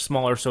waves are much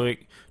smaller, so it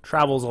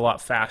travels a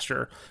lot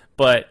faster.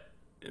 But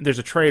there's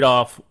a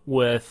trade-off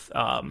with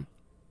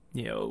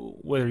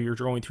whether you're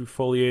going through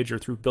foliage or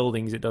through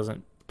buildings, it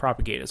doesn't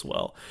propagate as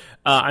well.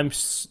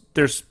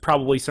 There's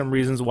probably some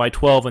reasons why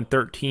 12 and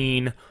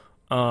 13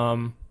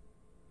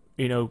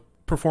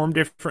 perform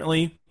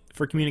differently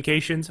for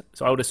communications,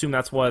 so I would assume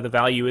that's why the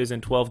value is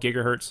in 12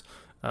 gigahertz.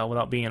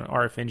 Without being an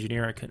RF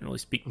engineer, I couldn't really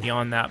speak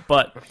beyond that,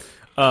 but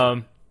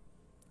that's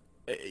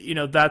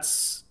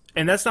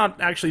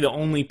not actually the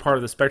only part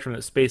of the spectrum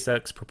that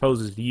SpaceX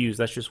proposes to use.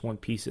 That's just one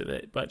piece of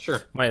it. But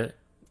sure, my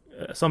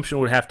assumption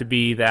would have to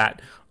be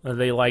that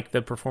they like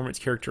the performance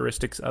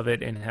characteristics of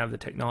it and have the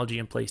technology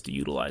in place to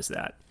utilize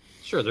that.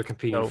 Sure, they're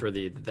competing for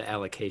the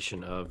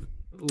allocation of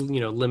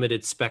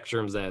limited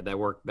spectrums that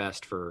work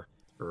best for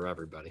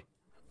everybody.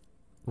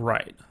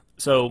 Right.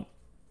 So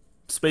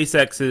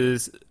SpaceX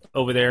is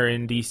over there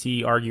in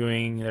DC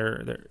arguing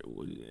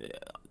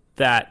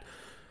that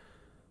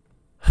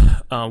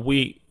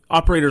we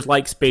operators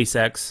like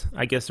SpaceX,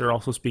 I guess they're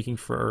also speaking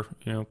for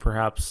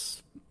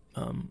perhaps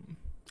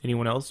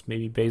anyone else,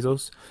 maybe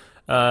Bezos,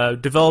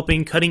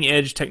 developing cutting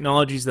edge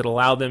technologies that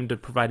allow them to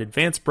provide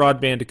advanced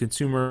broadband to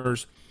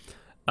consumers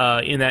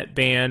in that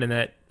band, and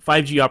that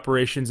 5G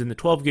operations in the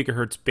 12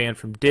 gigahertz band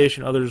from Dish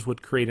and others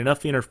would create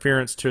enough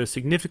interference to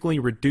significantly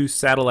reduce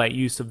satellite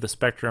use of the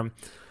spectrum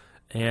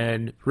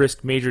and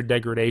risk major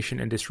degradation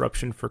and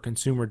disruption for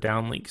consumer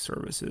downlink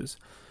services.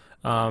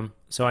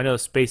 So I know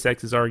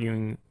SpaceX is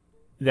arguing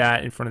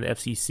that in front of the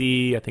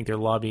FCC. I think they're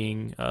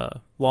lobbying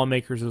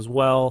lawmakers as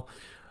well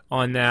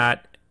on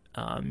that,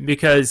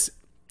 because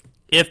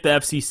if the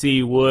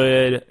FCC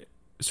would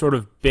sort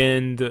of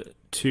bend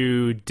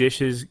to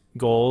Dish's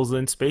goals,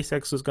 then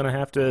SpaceX is going to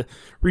have to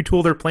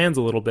retool their plans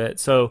a little bit.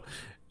 So,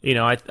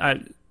 I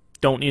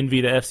don't envy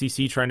the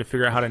FCC trying to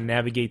figure out how to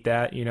navigate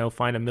that,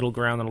 find a middle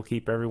ground that'll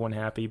keep everyone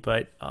happy.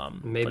 But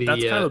maybe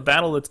that's kind of a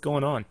battle that's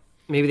going on.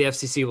 Maybe the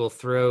FCC will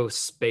throw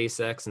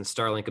SpaceX and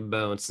Starlink a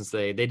bone since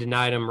they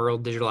denied them Rural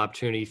Digital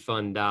Opportunity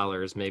Fund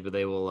dollars. Maybe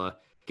they will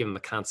give them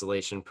a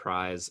consolation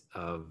prize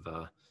of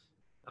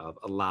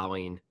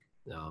allowing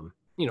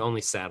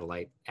only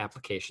satellite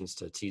applications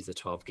to use the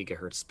 12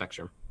 gigahertz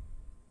spectrum.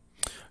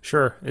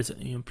 Sure, it's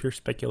pure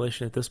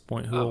speculation at this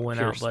point who will win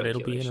out, but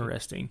it'll be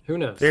interesting. Who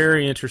knows?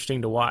 Very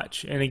interesting to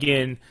watch. And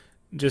again,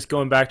 just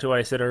going back to what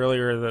I said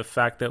earlier, the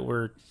fact that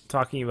we're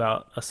talking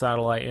about a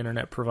satellite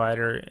internet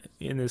provider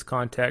in this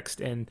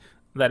context, and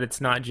that it's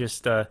not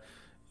just a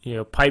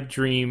pipe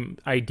dream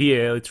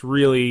idea, it's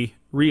really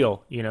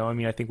real.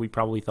 I think we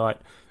probably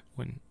thought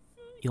when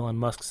Elon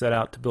Musk set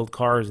out to build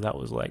cars, that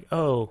was like,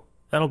 oh,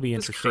 that'll be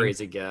interesting. This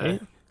crazy guy.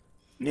 Right?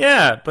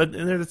 Yeah, but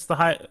it's the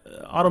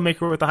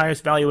automaker with the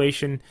highest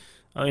valuation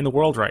in the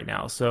world right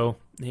now. So,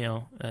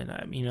 and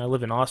I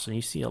live in Austin.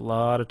 You see a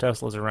lot of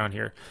Teslas around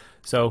here.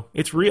 So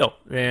it's real.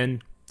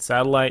 And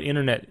satellite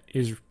internet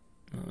is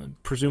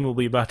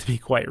presumably about to be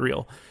quite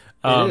real.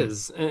 It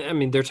is.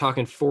 They're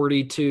talking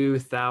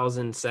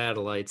 42,000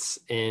 satellites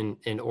in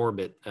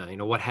orbit.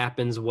 What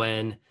happens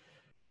when,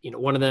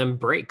 one of them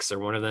breaks or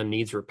one of them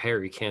needs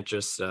repair? You can't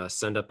just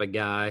send up a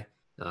guy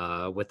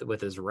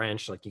with his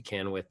wrench like you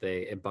can with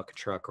a bucket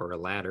truck or a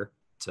ladder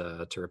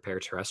to repair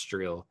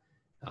terrestrial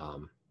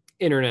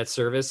internet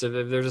service. If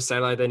there's a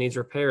satellite that needs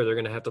repair, they're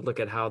going to have to look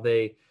at how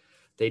they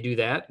do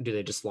that. Do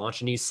they just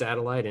launch a new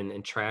satellite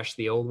and trash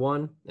the old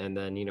one? And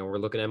then, we're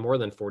looking at more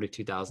than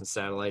 42,000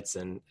 satellites.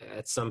 And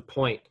at some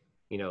point,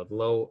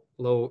 low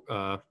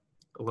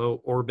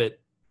orbit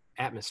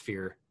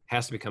atmosphere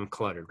has to become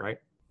cluttered, right?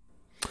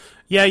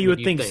 Yeah, you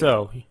would think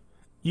so.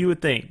 You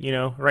would think,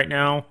 right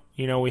now,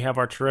 we have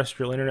our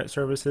terrestrial internet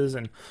services,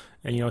 and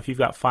if you've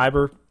got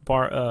fiber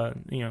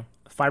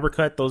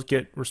cut, those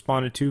get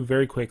responded to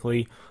very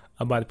quickly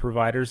by the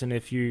providers. And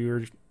if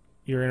your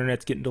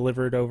internet's getting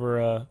delivered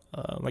over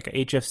like a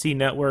HFC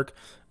network,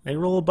 they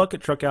roll a bucket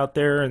truck out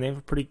there, and they have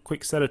a pretty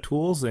quick set of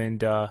tools, and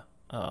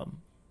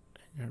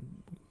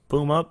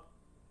boom up,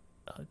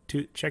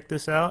 to check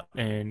this out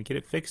and get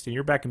it fixed, and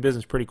you're back in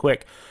business pretty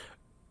quick.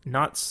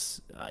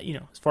 as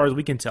far as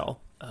we can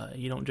tell,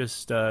 you don't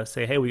just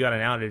say, "Hey, we got an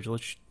outage.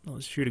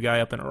 Let's shoot a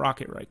guy up in a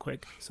rocket right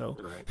quick." So,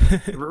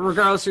 right.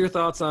 Regardless of your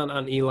thoughts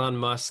on Elon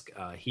Musk,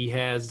 he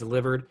has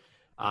delivered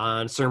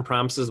on certain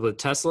promises with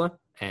Tesla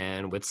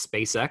and with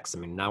SpaceX. I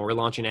mean, now we're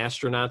launching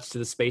astronauts to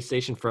the space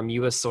station from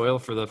U.S. soil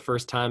for the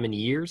first time in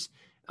years.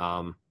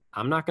 I'm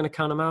not going to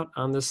count him out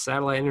on this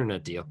satellite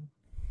internet deal.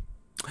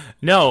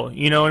 no,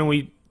 and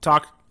we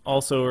talked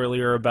also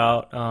earlier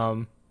about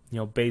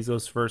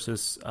Bezos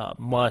versus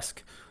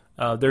Musk.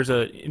 There's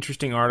an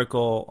interesting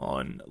article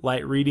on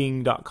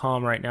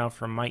lightreading.com right now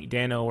from Mike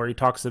Dano where he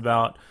talks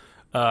about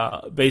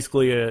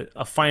basically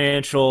a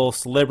financial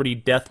celebrity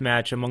death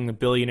match among the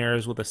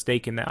billionaires with a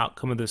stake in the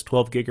outcome of this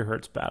 12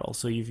 gigahertz battle.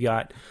 So you've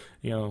got,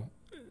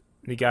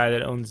 the guy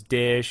that owns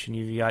Dish, and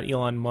you've got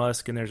Elon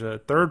Musk, and there's a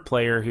third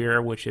player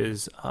here, which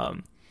is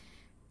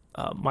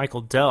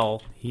Michael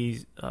Dell.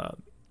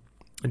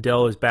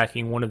 Dell is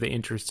backing one of the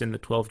interests in the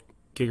 12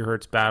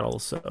 gigahertz battle.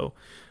 So,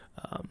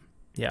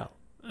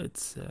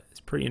 it's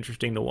pretty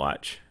interesting to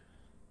watch.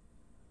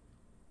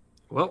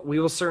 Well, we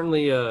will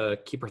certainly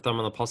keep our thumb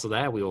on the pulse of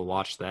that. We will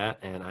watch that,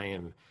 and I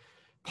am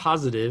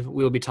positive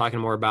we will be talking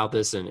more about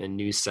this in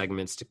news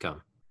segments to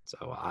come.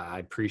 So I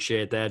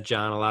appreciate that,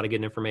 John. A lot of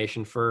good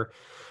information for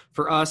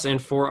us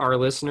and for our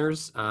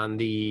listeners on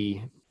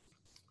the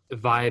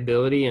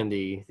viability and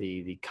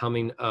the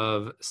coming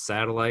of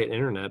satellite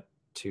internet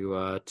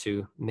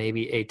to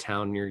maybe a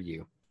town near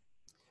you.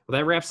 Well,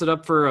 that wraps it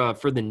up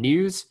for the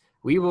news.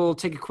 We will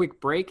take a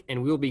quick break,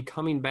 and we'll be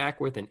coming back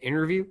with an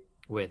interview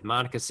with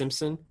Monica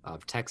Simpson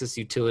of Texas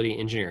Utility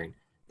Engineering.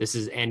 This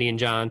is Andy and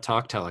John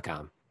Talk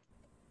Telecom.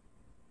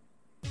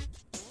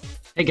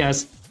 Hey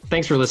guys,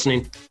 thanks for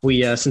listening.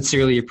 We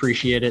sincerely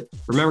appreciate it.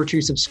 Remember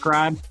to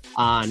subscribe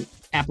on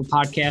Apple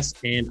Podcasts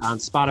and on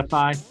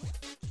Spotify.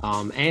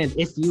 And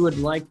if you would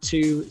like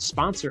to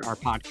sponsor our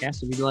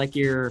podcast, if you'd like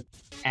your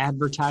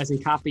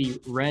advertising copy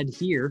read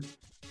here,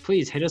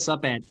 please hit us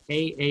up at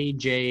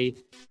aajttpodcast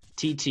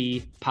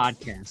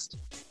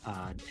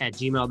at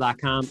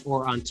gmail.com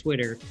or on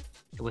Twitter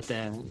with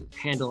the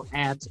handle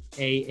at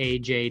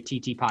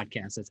AAJTT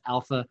podcast. That's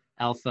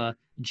Alpha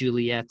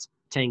Juliet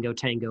Tango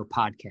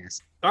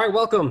podcast. All right,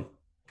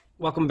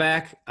 welcome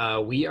back.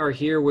 We are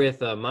here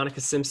with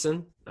Monica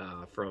Simpson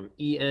from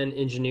EN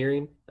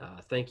Engineering.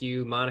 Thank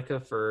you, Monica,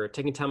 for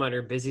taking time out of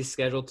your busy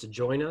schedule to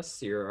join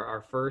us. You're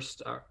our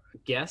first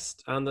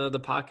guest on the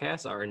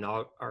podcast, our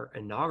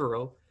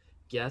inaugural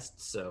guest.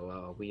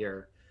 So we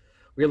are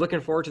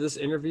looking forward to this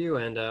interview,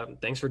 and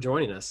thanks for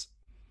joining us.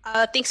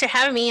 Thanks for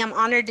having me. I'm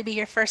honored to be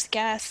your first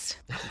guest.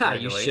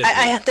 You should.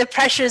 I the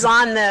pressure's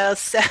on though,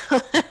 so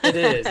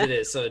It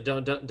is. So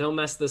don't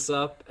mess this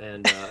up,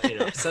 and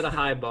set a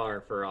high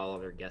bar for all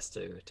of our guests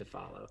to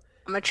follow.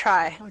 I'm gonna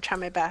try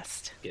my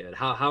best. Good.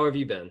 How have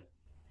you been?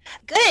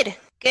 Good.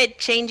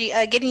 Changing,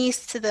 getting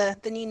used to the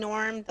new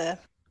norm.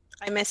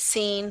 I miss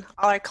seeing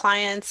all our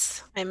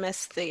clients. I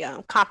miss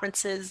the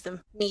conferences, the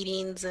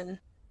meetings, and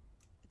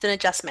it's an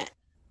adjustment.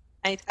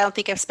 I don't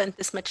think I've spent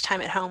this much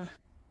time at home.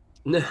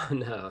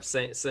 No,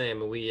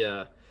 same.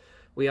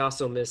 We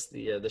also miss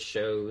the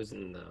shows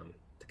and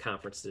the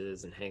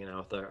conferences and hanging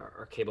out with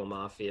our cable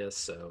mafia.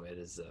 So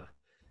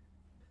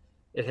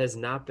it has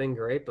not been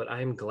great, but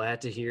I'm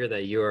glad to hear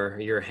that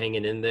you're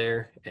hanging in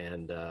there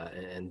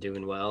and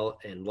doing well.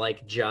 And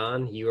like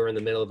John, you are in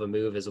the middle of a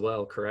move as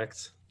well,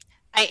 correct?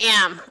 I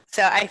am.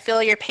 So I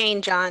feel your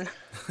pain, John.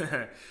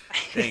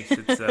 Thanks.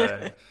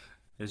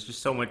 There's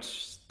just so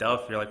much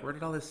stuff. You're like, where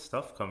did all this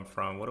stuff come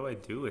from? What do I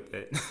do with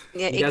it?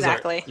 Yeah,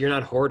 exactly. You're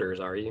not hoarders,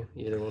 are you?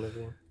 Either one of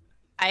you?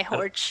 I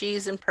hoard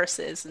shoes and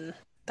purses, and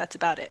that's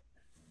about it.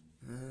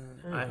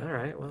 All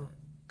right. Well,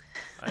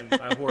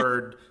 I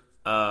hoard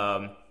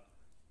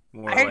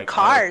more I heard like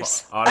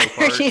cars. auto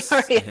parts,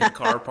 and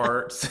car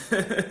parts.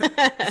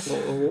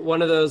 well,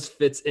 one of those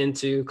fits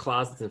into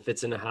closets and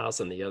fits in a house,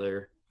 and the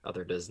other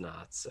does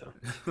not. So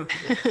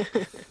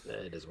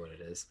it is what it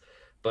is.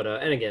 But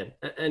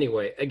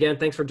anyway,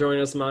 thanks for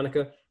joining us,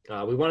 Monica.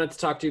 We wanted to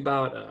talk to you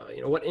about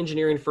what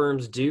engineering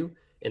firms do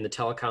in the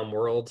telecom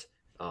world.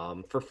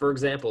 For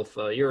example, if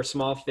you're a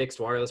small fixed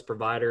wireless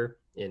provider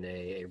in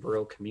a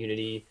rural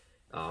community,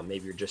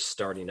 maybe you're just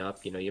starting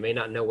up. You may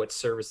not know what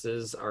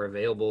services are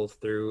available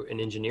through an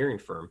engineering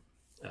firm.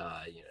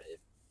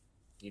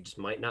 You just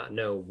might not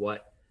know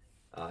what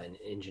an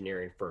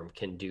engineering firm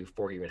can do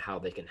for you and how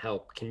they can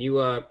help. Can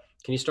you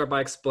start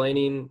by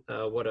explaining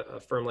what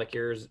a firm like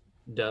yours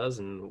does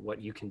and what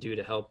you can do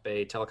to help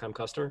a telecom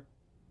customer?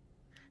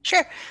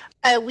 Sure.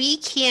 We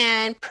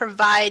can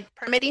provide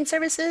permitting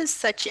services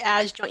such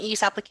as joint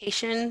use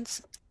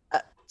applications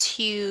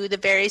to the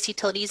various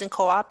utilities and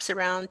co-ops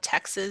around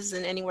Texas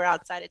and anywhere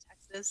outside of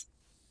Texas.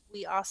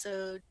 We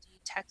also do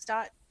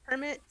TxDOT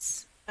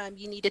permits.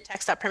 You need a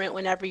TxDOT permit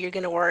whenever you're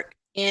going to work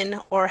in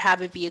or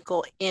have a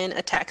vehicle in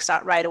a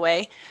TxDOT right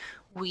away.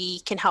 We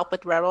can help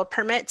with railroad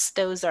permits.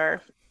 Those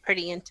are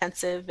pretty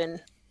intensive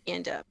and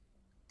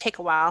take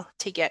a while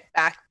to get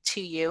back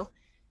to you.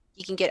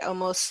 You can get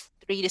almost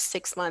 3 to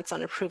 6 months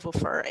on approval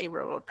for a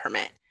railroad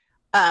permit.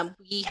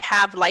 We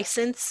have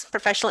licensed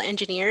professional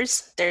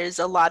engineers. There's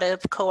a lot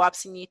of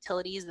co-ops and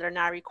utilities that are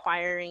now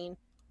requiring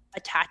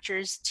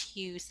attachers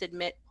to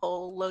submit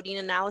pole loading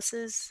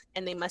analysis,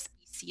 and they must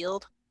be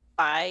sealed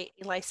by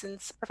a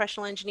licensed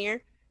professional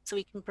engineer. So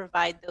we can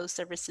provide those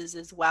services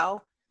as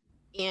well.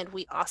 And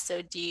we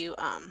also do,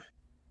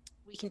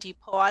 we can do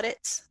pole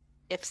audits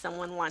if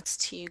someone wants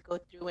to go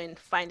through and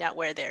find out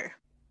where their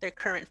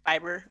current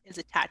fiber is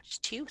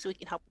attached to. So we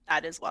can help with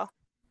that as well.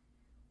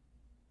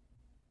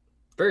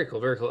 Very cool,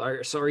 very cool.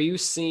 So are you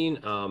seeing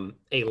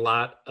a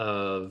lot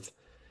of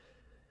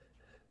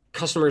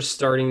customers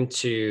starting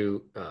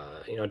to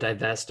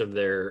divest of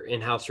their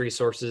in-house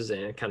resources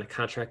and kind of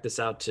contract this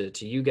out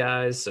to you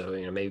guys? So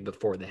maybe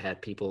before they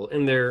had people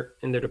in their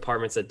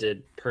departments that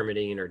did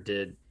permitting or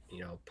did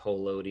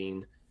pole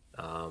loading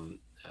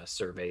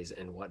surveys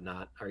and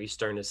whatnot. Are you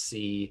starting to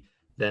see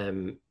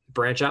them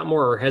branch out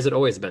more, or has it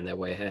always been that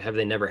way? Have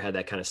they never had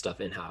that kind of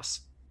stuff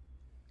in-house?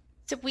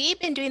 So we've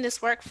been doing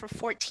this work for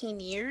 14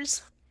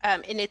 years,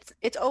 and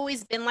it's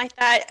always been like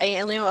that.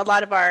 I know a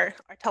lot of our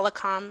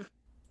telecom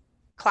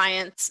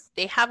clients,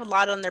 they have a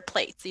lot on their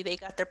plate. See, they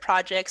got their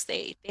projects,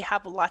 they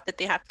have a lot that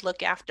they have to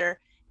look after,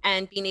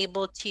 and being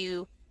able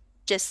to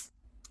just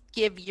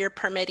give your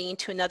permitting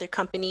to another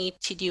company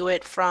to do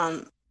it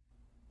from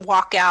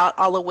walkout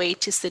all the way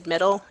to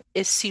submittal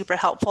is super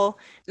helpful.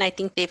 And I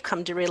think they've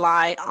come to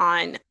rely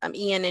on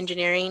EN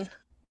engineering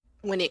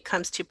when it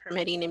comes to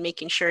permitting and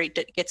making sure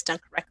it gets done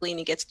correctly and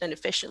it gets done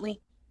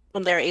efficiently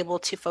when they're able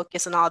to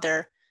focus on all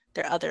their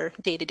other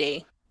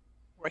day-to-day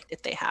work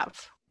that they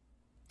have.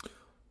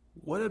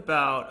 What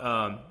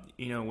about,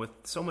 with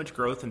so much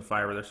growth in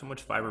fiber, there's so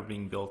much fiber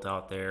being built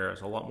out there.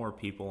 There's a lot more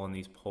people on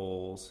these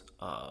poles.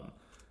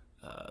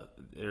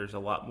 There's a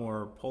lot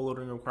more pole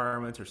loading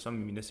requirements, or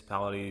some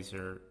municipalities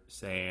are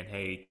saying,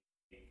 hey,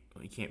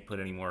 you can't put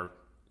any more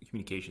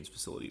communications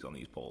facilities on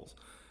these poles.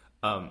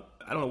 I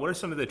don't know. What are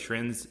some of the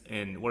trends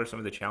and what are some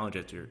of the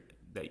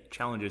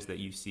challenges that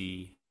you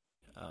see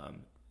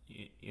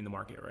in the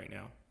market right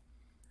now?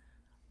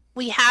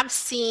 We have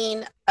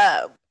seen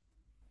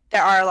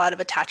there are a lot of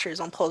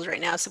attachers on poles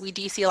right now. So we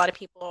do see a lot of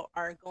people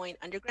are going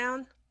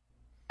underground.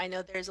 I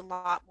know there's a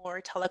lot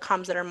more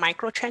telecoms that are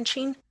micro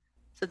trenching.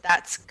 So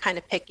that's kind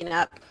of picking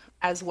up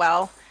as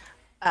well.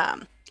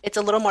 It's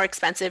a little more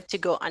expensive to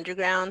go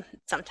underground.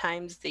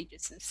 Sometimes they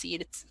just see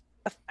it's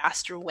a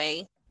faster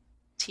way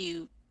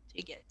to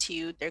get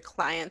to their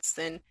clients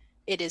than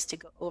it is to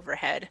go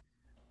overhead.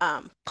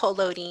 Pole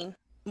loading,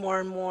 more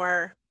and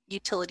more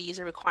utilities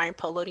are requiring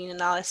pole loading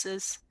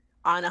analysis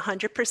on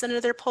 100%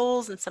 of their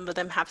poles, and some of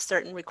them have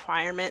certain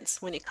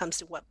requirements when it comes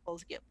to what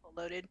poles get pole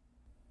loaded.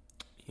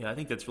 Yeah, I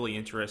think that's really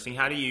interesting.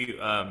 How do you,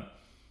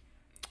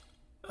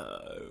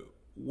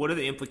 what are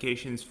the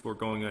implications for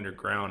going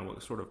underground?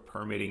 What sort of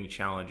permitting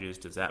challenges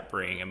does that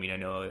bring? I mean, I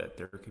know that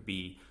there could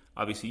be,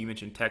 obviously you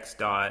mentioned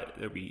TxDOT,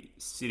 there'll be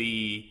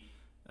cities,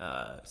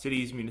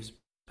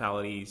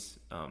 municipalities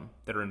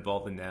that are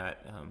involved in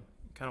that.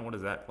 Kind of what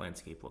does that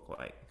landscape look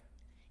like?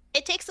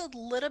 It takes a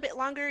little bit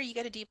longer. You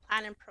got to do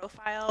plan and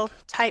profile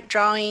type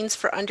drawings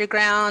for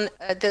underground.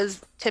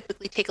 Those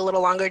typically take a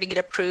little longer to get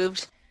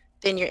approved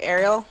than your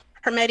aerial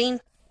permitting.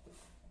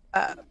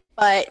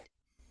 But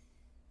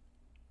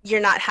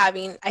you're not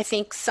having, I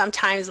think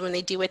sometimes when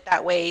they do it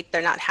that way,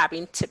 they're not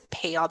having to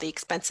pay all the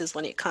expenses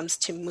when it comes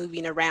to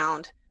moving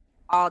around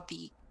all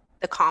the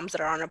comms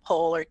that are on a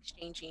pole or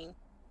exchanging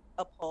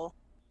a pole.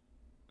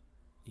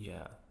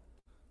 Yeah.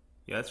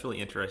 Yeah, that's really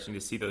interesting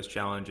to see those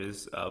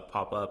challenges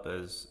pop up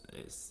as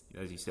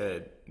you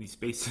said, these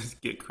spaces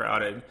get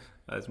crowded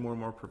as more and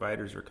more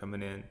providers are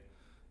coming in.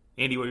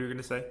 Andy, what were you going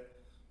to say?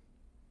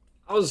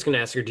 I was just going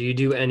to ask her, do you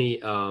do any,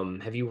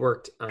 have you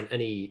worked on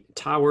any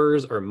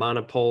towers or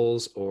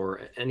monopoles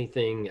or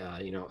anything,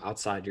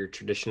 outside your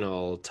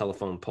traditional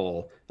telephone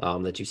pole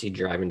that you see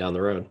driving down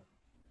the road?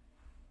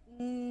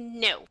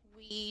 No,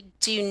 we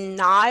do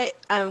not.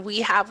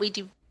 We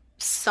do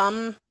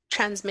some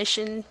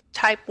transmission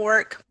type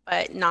work,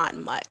 but not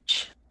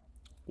much.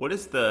 What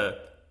is I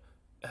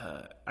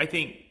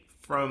think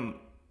from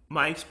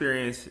my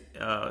experience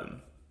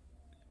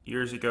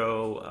years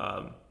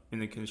ago in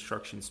the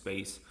construction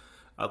space,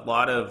 a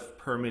lot of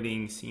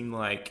permitting seemed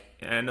like,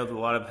 and I know that a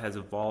lot of has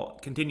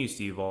evolved, continues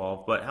to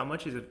evolve, but how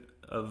much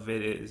of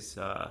it is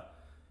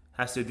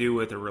has to do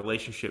with a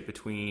relationship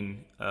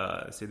between,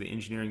 say, the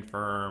engineering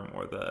firm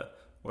or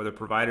the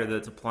provider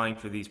that's applying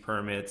for these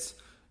permits,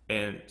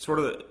 and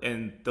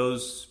and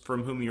those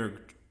from whom you're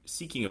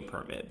seeking a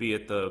permit, be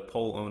it the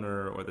pole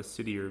owner or the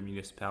city or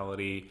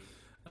municipality.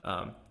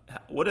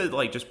 What are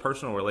like just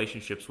personal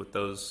relationships with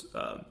those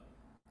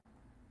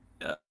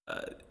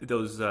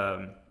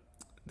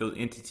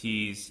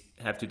entities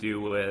have to do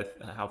with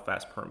how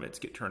fast permits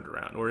get turned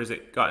around, or has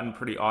it gotten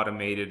pretty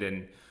automated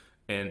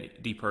and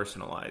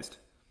depersonalized?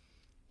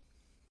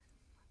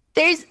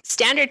 There's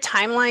standard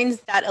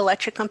timelines that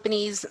electric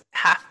companies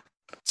have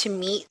to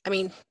meet. I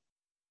mean,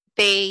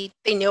 they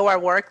know our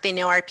work, they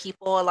know our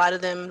people. A lot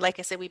of them, like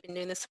I said, we've been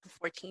doing this for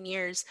 14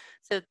 years,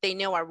 so they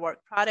know our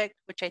work product,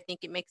 which I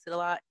think it makes it a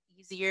lot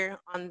easier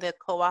on the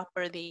co-op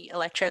or the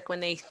electric when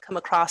they come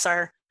across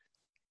our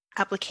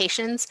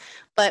applications,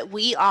 but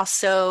we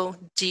also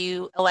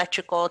do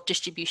electrical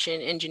distribution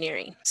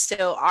engineering.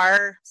 So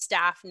our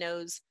staff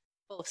knows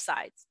both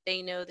sides.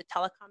 They know the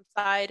telecom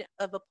side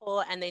of a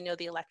pole and they know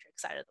the electric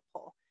side of the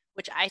pole,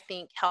 which I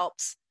think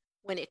helps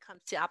when it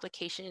comes to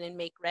application and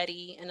make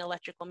ready and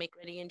electrical make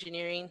ready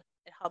engineering.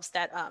 It helps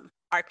that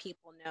our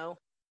people know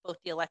both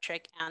the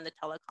electric and the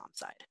telecom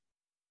side.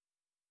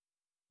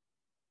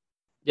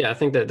 Yeah, I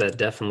think that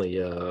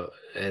definitely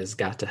has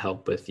got to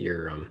help with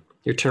your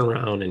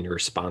turnaround and your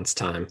response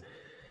time.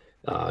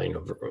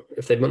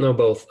 If they know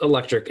both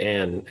electric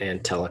and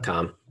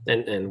telecom,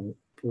 and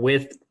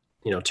with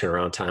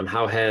turnaround time,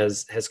 how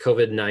has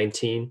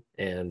COVID-19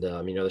 and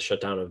the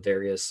shutdown of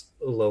various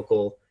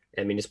local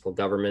and municipal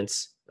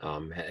governments,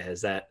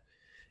 has that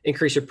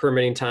increased your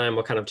permitting time?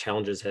 What kind of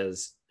challenges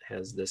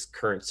has this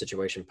current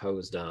situation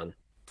posed on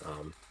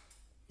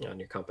on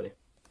your company?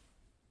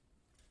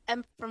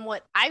 And from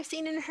what I've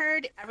seen and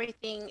heard,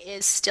 everything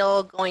is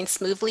still going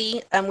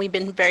smoothly. We've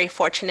been very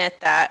fortunate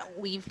that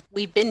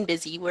we've been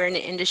busy. We're in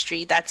an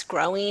industry that's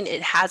growing.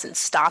 It hasn't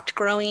stopped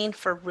growing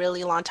for a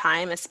really long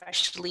time,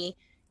 especially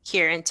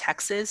here in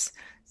Texas.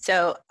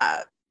 So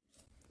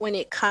when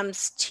it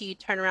comes to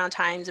turnaround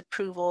times,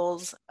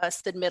 approvals,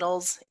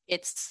 submittals,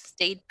 it's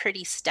stayed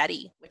pretty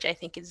steady, which I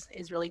think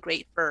is really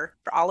great for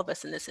all of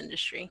us in this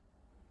industry.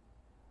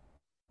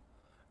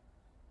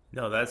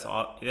 No,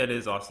 that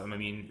is awesome. I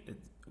mean,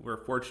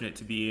 we're fortunate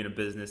to be in a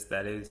business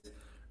that is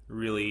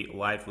really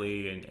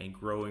lively and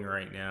growing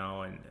right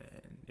now, and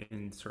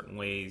in certain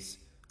ways,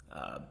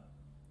 uh,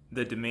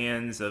 the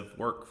demands of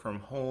work from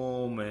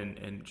home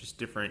and just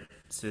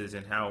differences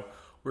in how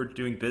we're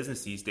doing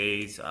business these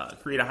days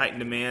create a heightened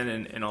demand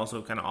and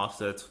also kind of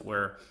offsets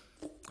where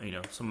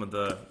some of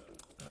the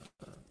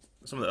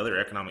other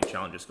economic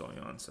challenges going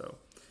on. So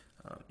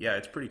yeah,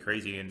 it's pretty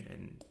crazy,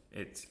 and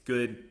it's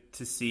good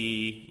to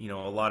see a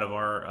lot of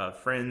our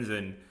friends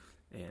and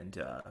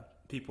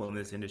people in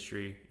this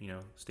industry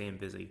staying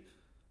busy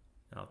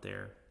out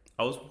there.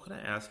 I was going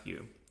to ask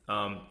you,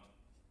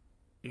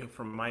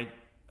 from my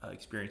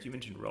experience, you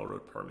mentioned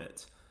railroad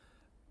permits.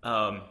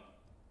 Um,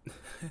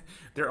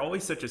 they're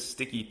always such a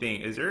sticky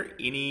thing. Is it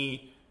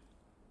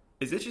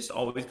just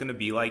always going to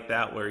be like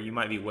that, where you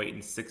might be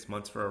waiting 6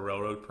 months for a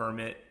railroad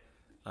permit?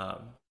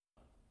 Um,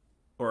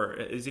 or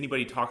is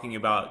anybody talking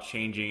about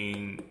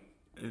changing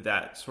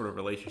that sort of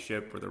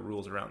relationship or the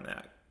rules around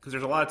that? Because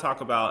there's a lot of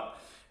talk about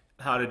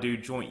how to do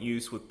joint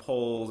use with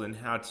polls and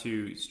how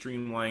to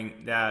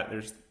streamline that.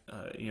 There's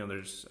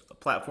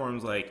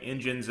platforms like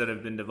engines that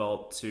have been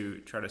developed to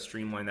try to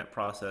streamline that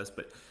process.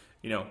 But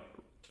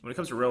when it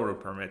comes to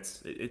railroad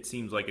permits, it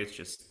seems like it's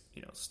just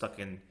stuck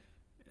in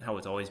how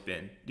it's always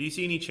been. Do you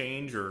see any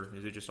change, or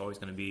is it just always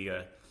going to be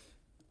a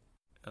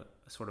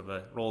sort of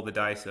a roll of the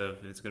dice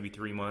of it's going to be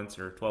 3 months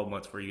or 12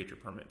 months before you get your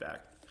permit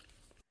back?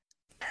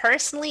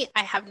 Personally,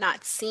 I have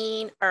not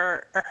seen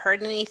or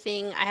heard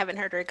anything. I haven't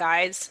heard our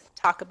guys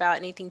talk about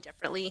anything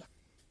differently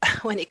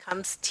when it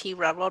comes to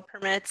railroad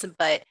permits,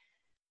 but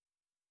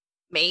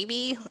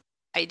maybe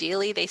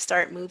ideally they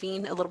start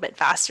moving a little bit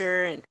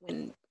faster, and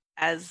when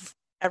as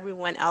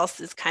everyone else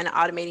is kind of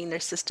automating their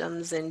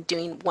systems and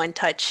doing one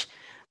touch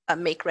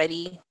make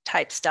ready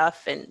type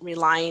stuff and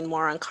relying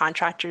more on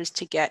contractors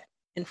to get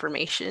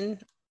information.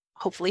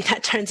 Hopefully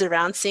that turns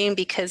around soon,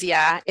 because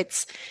yeah,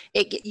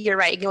 you're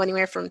right, you go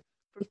anywhere from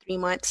 3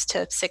 months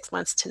to 6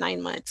 months to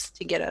 9 months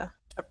to get an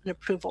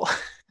approval.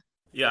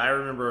 Yeah, I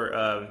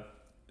remember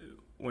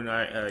when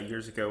I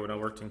years ago when I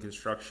worked in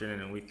construction,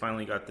 and we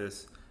finally got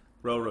this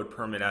railroad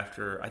permit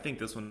after, I think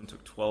this one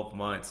took 12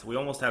 months. We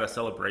almost had a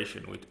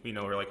celebration.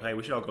 We're like, hey,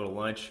 we should all go to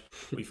lunch.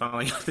 We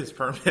finally got this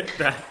permit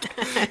back.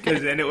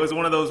 And it was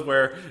one of those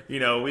where, we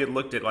had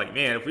looked at like,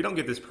 man, if we don't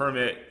get this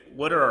permit,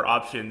 what are our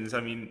options?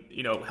 I mean,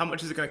 how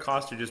much is it going to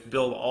cost to just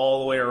build all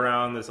the way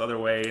around this other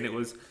way? And it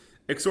was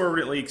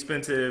exorbitantly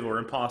expensive or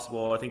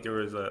impossible. I think there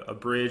was a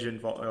bridge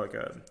involved, like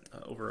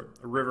over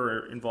a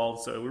river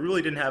involved. So we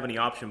really didn't have any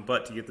option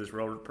but to get this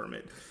railroad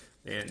permit.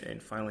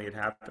 And finally it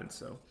happened.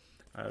 So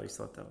I always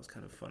thought that was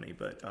kind of funny,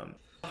 but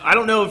I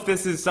don't know if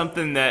this is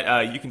something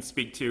that you can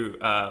speak to,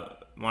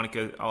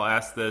 Monica. I'll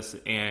ask this,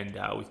 and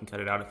we can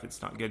cut it out if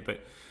it's not good.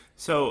 But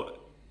so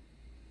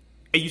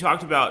you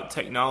talked about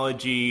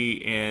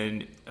technology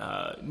and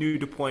new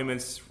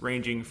deployments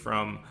ranging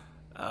from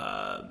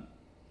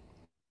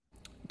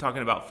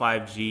talking about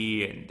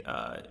 5G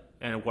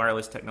and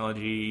wireless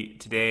technology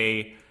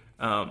today.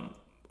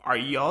 Are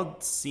y'all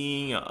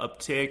seeing an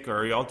uptick, or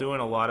are y'all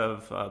doing a lot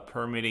of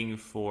permitting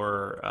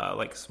for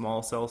like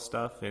small cell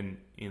stuff in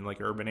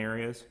like urban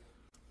areas?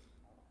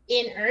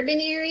 In urban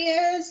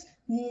areas,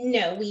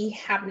 no, we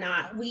have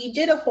not. We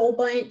did a whole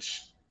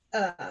bunch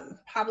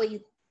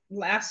probably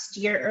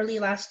early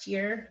last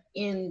year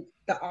in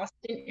the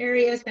Austin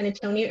area, San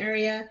Antonio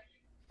area.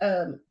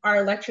 Our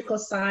electrical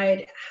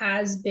side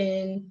has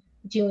been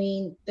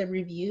doing the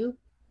review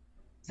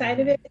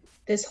side of it.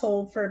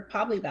 For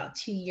probably about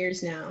 2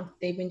 years now,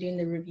 they've been doing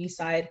the review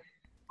side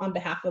on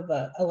behalf of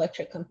a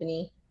electric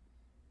company.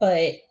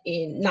 but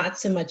not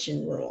so much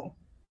in rural.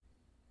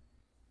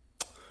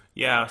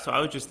 Yeah, so I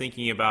was just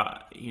thinking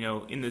about,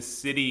 in the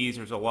cities,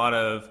 there's a lot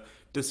of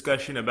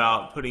discussion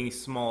about putting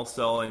small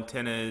cell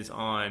antennas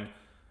on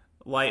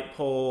light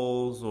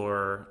poles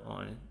or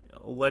on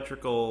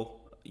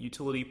electrical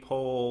utility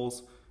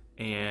poles,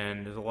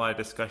 and there's a lot of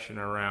discussion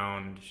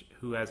around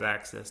who has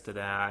access to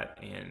that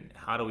and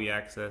how do we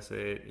access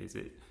it. Is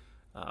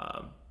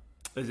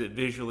it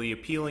visually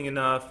appealing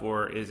enough,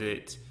 or is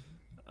it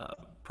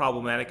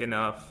problematic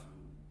enough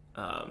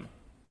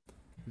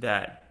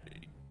that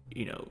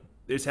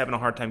they're just having a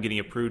hard time getting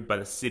approved by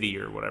the city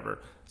or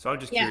whatever. So I'm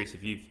just curious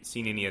if you've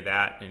seen any of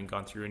that and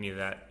gone through any of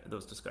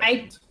those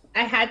discussions.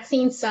 I had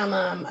seen some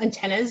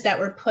antennas that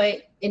were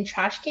put in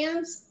trash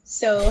cans.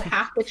 So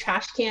half the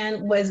trash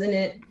can was in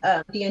it,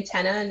 the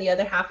antenna, and the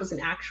other half was an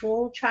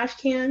actual trash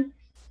can.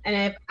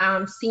 And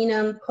I've seen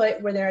them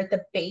put where they're at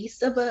the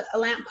base of a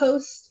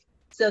lamppost.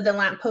 So the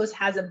lamppost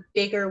has a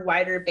bigger,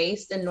 wider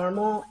base than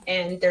normal,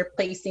 and they're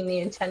placing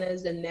the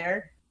antennas in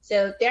there.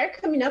 So they're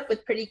coming up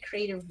with pretty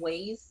creative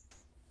ways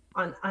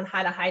on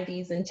how to hide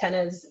these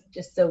antennas,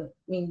 just so,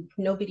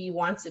 nobody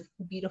wants a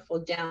beautiful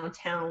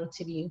downtown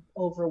to be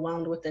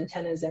overwhelmed with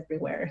antennas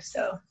everywhere.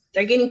 So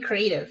they're getting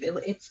creative.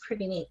 It's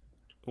pretty neat.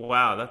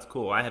 Wow, that's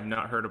cool. I have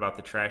not heard about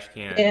the trash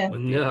can. Yeah.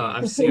 No,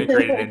 I've seen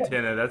integrated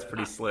antenna. That's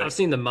pretty slick. I've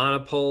seen the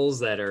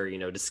monopoles that are,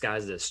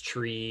 disguised as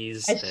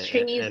trees,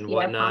 and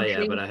whatnot.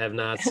 Yeah, but I have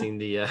not seen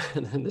the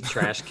the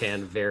trash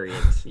can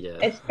variant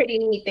yet. It's pretty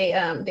neat. They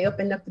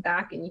opened up the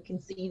back, and you can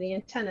see the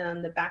antenna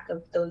on the back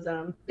of those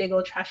big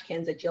old trash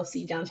cans that you'll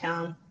see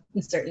downtown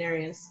in certain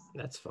areas.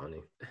 That's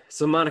funny.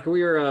 So Monica,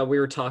 we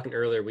were talking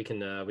earlier. We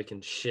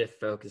can shift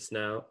focus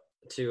now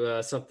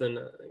to something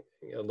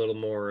a little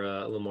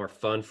more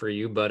fun for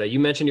you. But you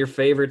mentioned your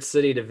favorite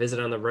city to visit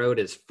on the road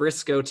is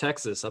Frisco,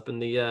 Texas, up in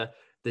the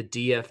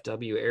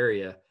DFW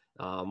area.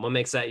 What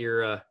makes that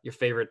your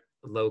favorite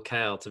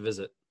locale to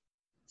visit?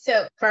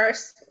 So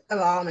first of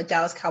all, I'm a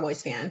Dallas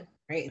Cowboys fan,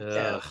 right?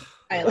 So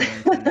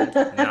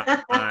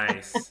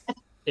nice.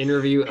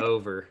 Interview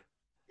over.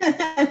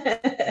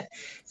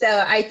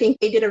 So I think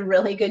they did a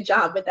really good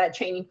job with that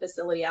training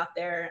facility out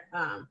there.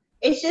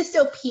 It's just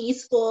so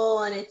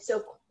peaceful and it's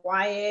so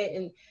quiet,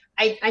 and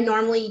I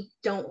normally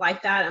don't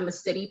like that. I'm a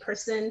city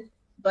person,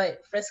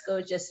 but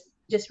Frisco just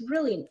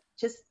really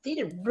did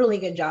a really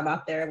good job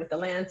out there with the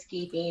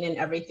landscaping and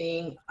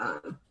everything.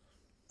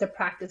 The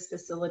practice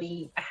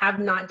facility. I have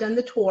not done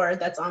the tour.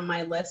 That's on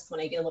my list when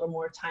I get a little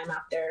more time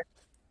out there.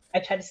 I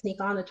tried to sneak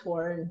on the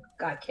tour and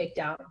got kicked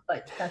out,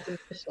 but that's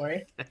another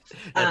story. That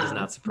does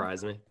not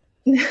surprise me.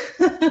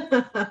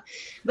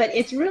 But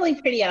it's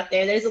really pretty out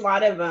there. There's a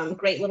lot of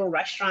great little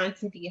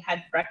restaurants. If you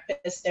had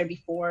breakfast there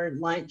before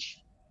lunch,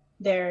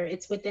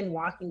 it's within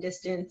walking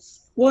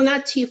distance. Well,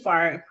 not too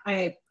far.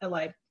 I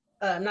lied.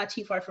 Not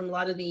too far from a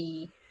lot of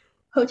the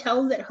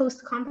hotels that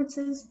host the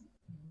conferences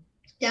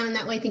down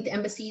that way. I think the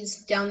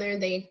embassies down there,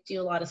 they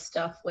do a lot of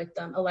stuff with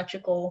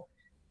electrical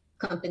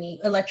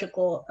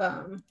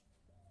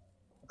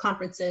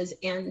conferences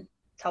and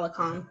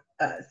telecom.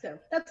 So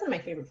that's one of my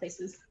favorite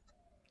places.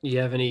 You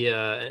have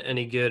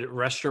any good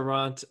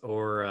restaurant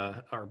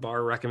or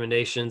bar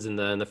recommendations in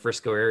the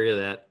Frisco area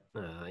that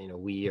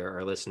we or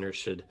our listeners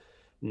should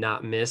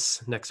not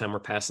miss next time we're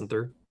passing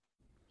through?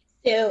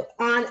 So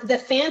on the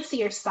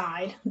fancier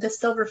side, the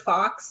Silver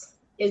Fox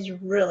is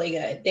really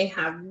good. They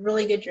have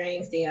really good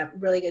drinks. They have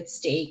really good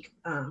steak.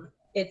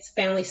 It's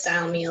family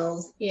style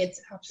meals.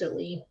 It's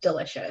absolutely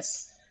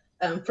delicious.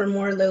 For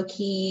more low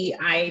key,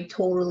 I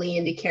totally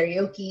into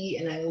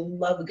karaoke, and I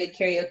love a good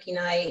karaoke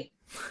night.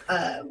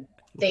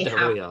 They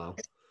have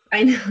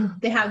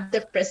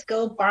the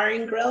Frisco Bar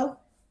and Grill.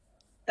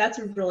 That's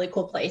a really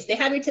cool place. They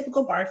have your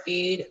typical bar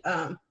food.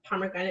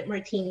 Pomegranate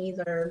martinis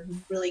are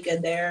really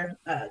good there.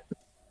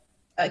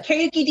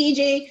 Karaoke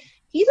DJ,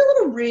 he's a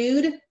little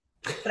rude,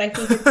 but I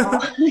think it's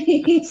all,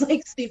 he's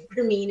like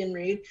super mean and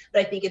rude, but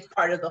I think it's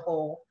part of the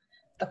whole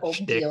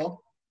Shtick.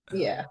 deal.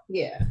 Yeah.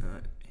 He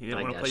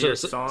didn't want to play your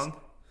song?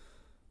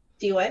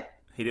 Do what?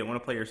 He didn't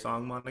want to play your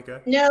song,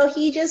 Monica? No,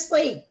 he just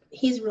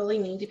he's really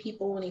mean to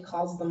people when he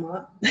calls them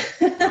up.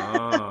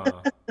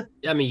 Oh.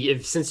 I mean,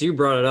 since you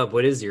brought it up,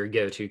 what is your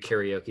go-to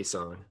karaoke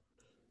song?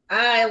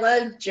 I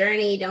love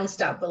Journey, Don't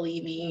Stop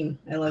Believing.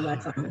 I love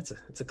that song.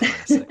 It's a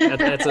classic.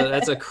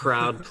 That's a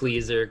crowd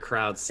pleaser,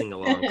 crowd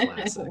sing-along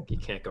classic. You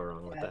can't go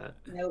wrong with that.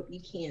 Nope,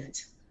 you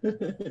can't.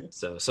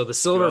 So the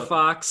Silver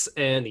Fox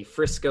and the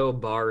Frisco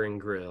Bar and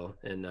Grill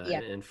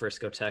in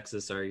Frisco,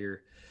 Texas are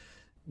your.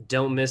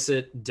 Don't miss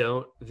it.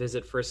 Don't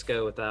visit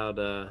Frisco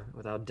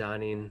without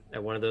dining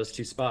at one of those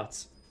two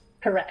spots.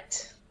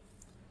 Correct.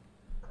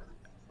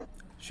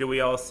 Should we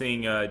all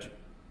sing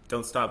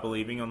Don't Stop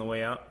Believing on the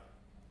way out?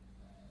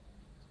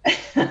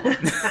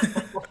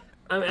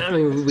 I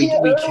mean,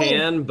 we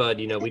can, but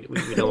we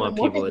don't want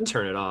people to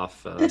turn it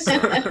off.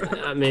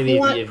 So maybe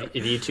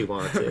if you two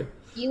want to.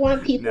 You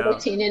want people to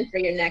tune in for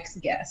your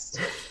next guest.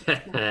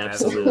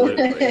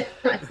 Absolutely.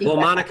 Well,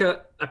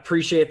 Monica, I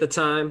appreciate the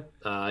time.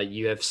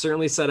 You have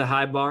certainly set a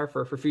high bar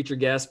for future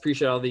guests.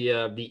 Appreciate all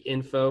the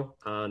info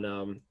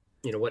on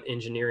what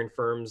engineering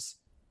firms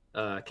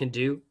can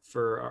do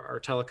for our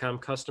telecom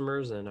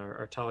customers and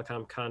our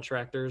telecom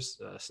contractors.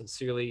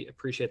 Sincerely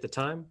appreciate the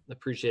time,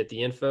 appreciate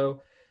the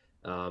info.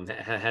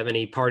 Have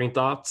any parting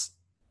thoughts?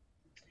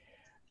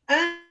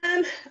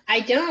 I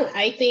don't.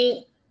 I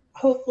think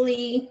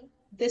hopefully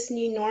this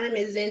new norm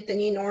isn't the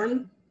new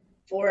norm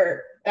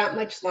for that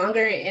much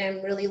longer, and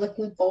I'm really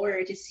looking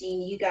forward to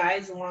seeing you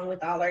guys along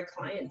with all our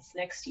clients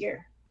next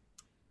year.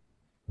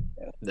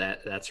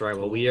 That's right.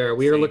 Well, we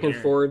are looking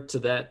forward to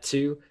that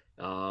too.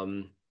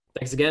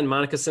 Thanks again,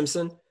 Monica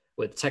Simpson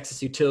with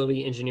Texas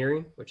Utility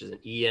Engineering, which is an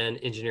EN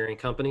engineering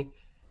company.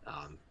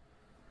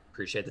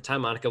 Appreciate the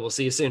time, Monica. We'll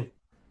see you soon.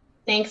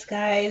 Thanks,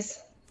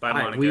 guys. Bye,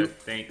 Monica.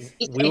 Thanks.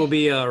 We will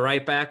be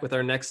right back with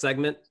our next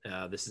segment.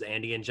 This is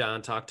Andy and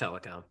John Talk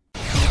Telecom.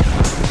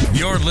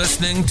 You're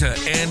listening to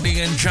Andy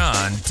and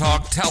John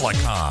Talk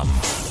Telecom.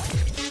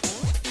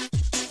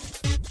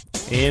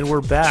 And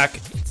we're back.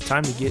 It's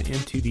time to get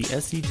into the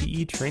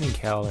SCTE training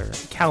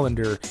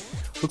calendar.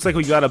 Looks like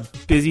we got a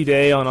busy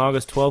day on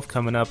August 12th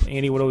coming up.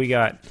 Andy, what do we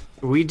got?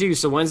 We do.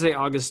 So Wednesday,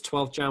 August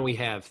 12th, John, we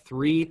have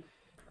 3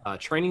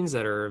 trainings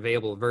that are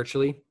available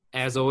virtually.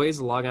 As always,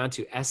 log on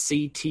to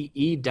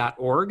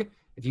scte.org.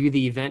 View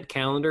the event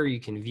calendar. You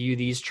can view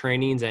these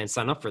trainings and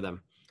sign up for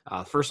them.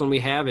 The first one we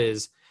have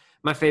is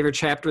my favorite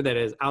chapter that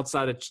is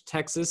outside of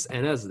Texas,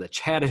 and that is the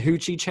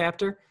Chattahoochee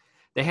chapter.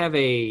 They have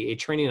a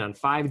training on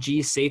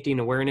 5G safety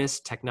and awareness,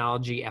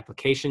 technology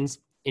applications,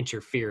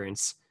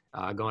 interference,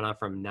 going on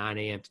from 9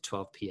 a.m. to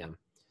 12 p.m.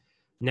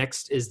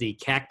 Next is the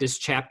Cactus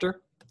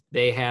chapter.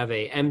 They have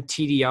a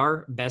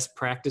MTDR, best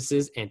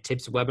practices and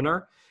tips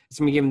webinar. It's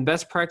going to be giving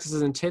best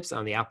practices and tips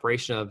on the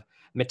operation of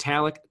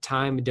metallic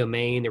time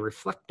domain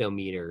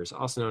reflectometers,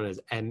 also known as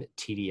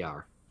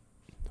MTDR.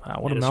 Wow,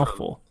 what a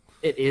mouthful.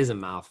 It is a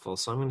mouthful.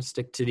 So I'm going to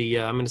stick to the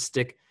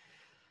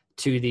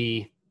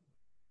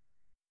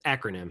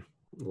acronym.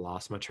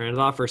 Lost my train of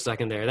thought for a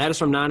second there. That is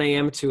from 9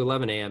 a.m. to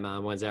 11 a.m.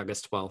 on Wednesday,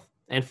 August 12th.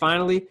 And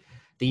finally,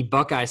 the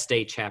Buckeye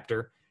State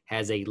chapter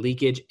has a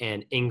leakage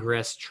and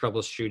ingress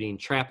troubleshooting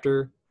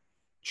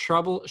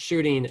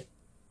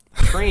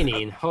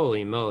training,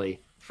 holy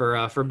moly,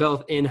 for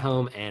both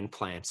in-home and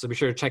plant. So be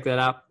sure to check that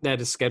out.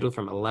 That is scheduled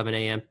from 11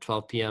 a.m. to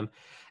 12 p.m.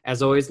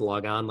 As always,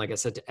 log on, like I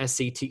said, to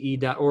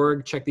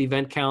scte.org, check the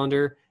event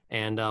calendar,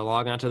 and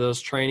log on to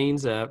those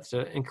trainings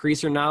to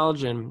increase your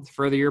knowledge and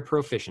further your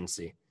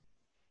proficiency.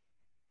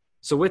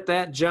 So with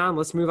that, John,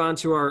 let's move on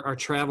to our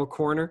travel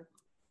corner.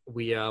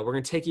 We're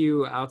going to take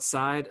you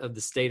outside of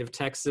the state of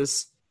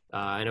Texas.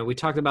 I know we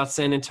talked about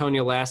San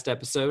Antonio last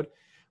episode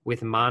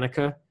with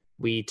Monica.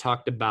 We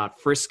talked about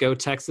Frisco,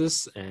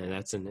 Texas, and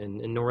that's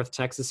in North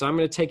Texas. So I'm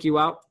going to take you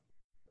out.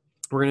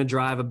 We're going to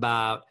drive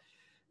about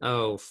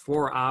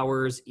 4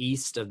 hours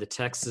east of the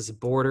Texas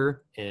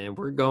border, and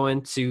we're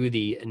going to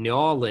the New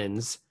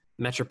Orleans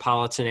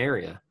metropolitan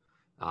area.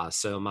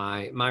 So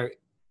my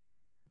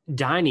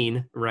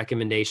dining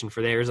recommendation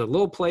for there is a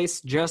little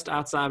place just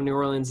outside of New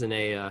Orleans in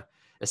a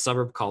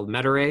suburb called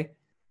Metairie,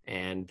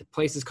 and the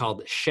place is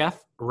called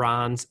Chef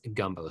Ron's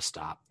Gumbo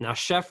Stop. Now,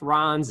 Chef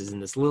Ron's is in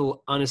this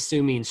little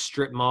unassuming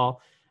strip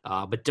mall,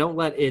 but don't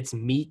let its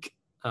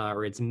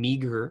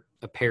meager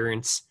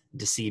appearance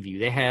deceive you.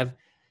 They have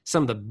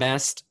some of the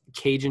best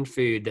Cajun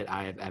food that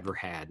I have ever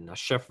had. Now,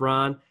 Chef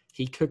Ron,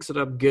 he cooks it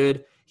up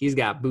good. He's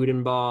got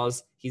boudin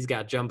balls. He's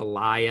got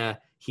jambalaya.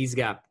 He's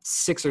got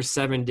 6 or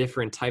 7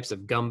 different types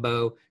of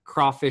gumbo,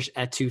 crawfish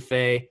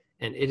etouffee,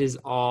 and it is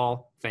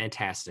all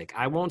fantastic.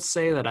 I won't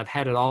say that I've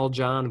had it all,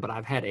 John, but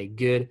I've had a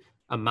good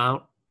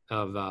amount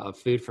of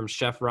food from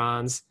Chef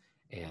Ron's,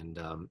 and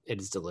it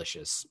is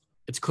delicious.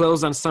 It's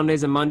closed on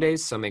Sundays and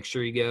Mondays, so make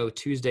sure you go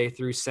Tuesday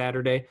through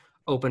Saturday,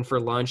 open for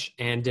lunch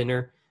and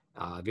dinner.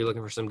 If you're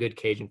looking for some good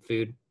Cajun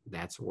food,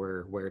 that's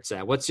where it's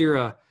at. What's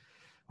your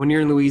when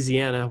you're in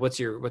Louisiana, what's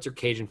your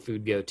Cajun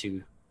food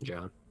go-to,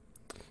 John?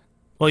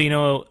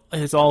 Well,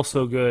 it's all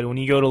so good. When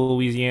you go to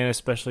Louisiana,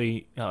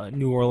 especially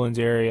New Orleans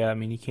area, I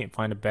mean, you can't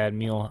find a bad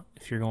meal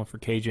if you're going for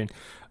Cajun.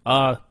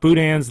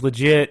 Boudin's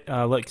legit,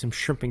 like some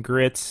shrimp and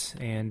grits,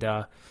 and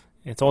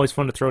it's always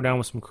fun to throw down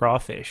with some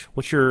crawfish.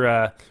 What's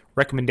your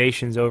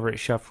recommendations over at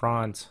Chef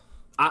Ron's?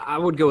 I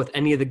would go with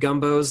any of the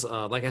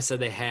gumbos. Like I said,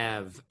 they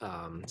have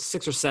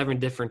 6 or 7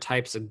 different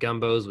types of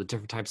gumbos with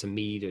different types of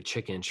meat,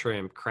 chicken,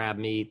 shrimp, crab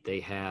meat. They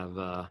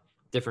have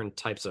different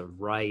types of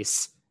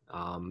rice.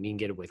 You can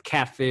get it with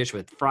catfish,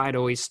 with fried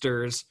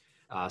oysters.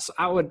 So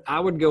I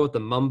would go with the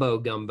Mumbo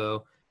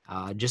Gumbo,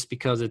 just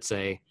because it's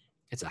a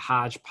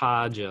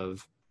hodgepodge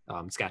of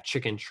it's got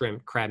chicken,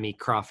 shrimp, crab meat,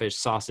 crawfish,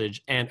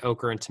 sausage, and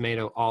okra and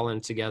tomato all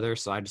in together.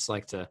 So I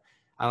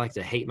like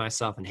to hate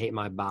myself and hate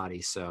my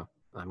body. So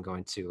I'm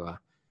going to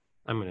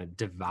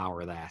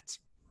devour that.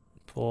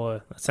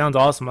 Boy, that sounds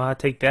awesome. I'll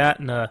take that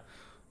and a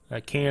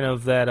can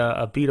of that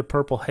a beat of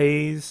Purple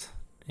Haze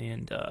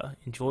and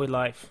enjoy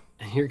life.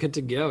 You're good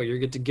to go. You're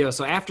good to go.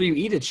 So after you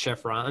eat at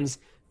Chef Ron's,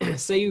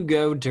 say you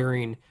go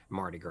during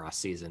Mardi Gras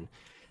season.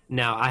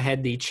 Now, I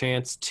had the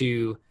chance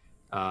to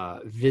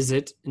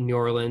visit New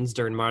Orleans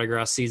during Mardi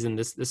Gras season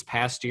this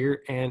past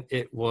year, and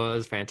it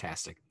was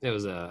fantastic. It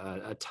was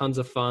a tons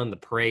of fun. The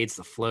parades,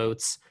 the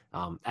floats,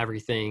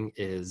 everything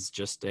is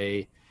just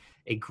a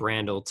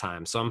grand old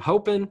time. So I'm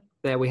hoping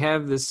that we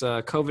have this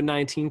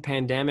COVID-19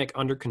 pandemic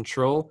under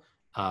control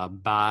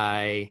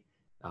by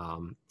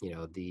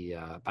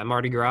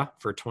Mardi Gras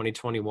for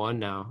 2021.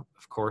 Now,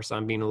 of course,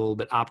 I'm being a little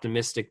bit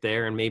optimistic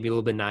there and maybe a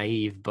little bit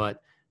naive,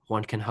 but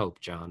one can hope,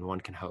 John.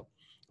 One can hope.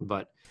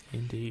 But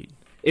indeed,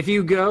 if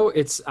you go,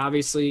 it's an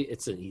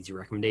easy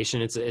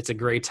recommendation. It's a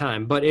great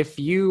time. But if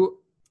you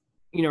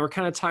are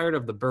kind of tired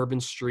of the Bourbon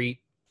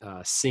Street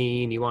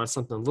scene, you want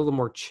something a little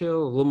more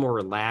chill, a little more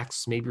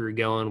relaxed. Maybe you're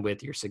going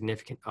with your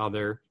significant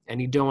other,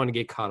 and you don't want to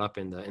get caught up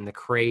in the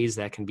craze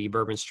that can be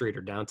Bourbon Street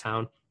or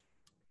downtown.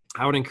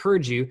 I would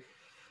encourage you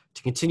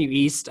to continue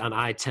east on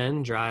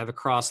I-10, drive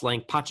across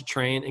Lake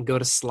Pontchartrain, and go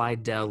to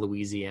Slidell,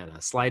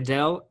 Louisiana.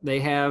 Slidell, they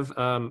have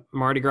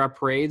Mardi Gras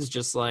parades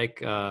just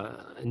like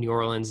New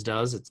Orleans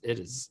does. It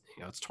is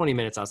it's 20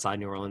 minutes outside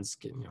New Orleans,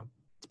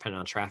 depending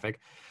on traffic.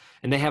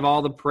 And they have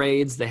all the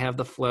parades. They have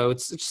the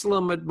floats. It's just a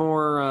little bit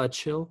more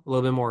chill, a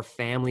little bit more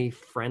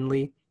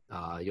family-friendly.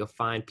 You'll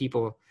find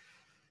people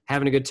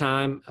having a good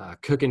time,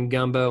 cooking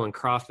gumbo and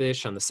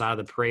crawfish on the side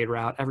of the parade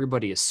route.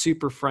 Everybody is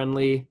super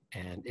friendly,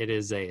 and it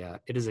is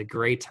a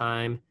great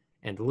time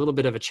and a little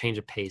bit of a change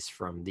of pace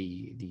from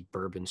the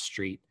Bourbon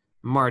Street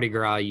Mardi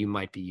Gras you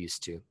might be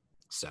used to.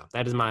 So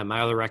that is my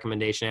other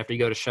recommendation. After you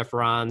go to Chef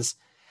Ron's,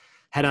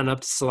 head on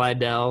up to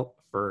Slidell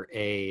for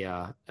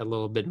a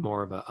little bit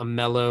more of a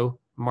mellow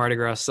Mardi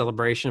Gras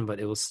celebration, but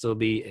it will still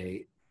be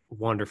a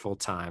wonderful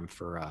time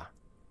for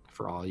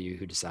all you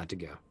who decide to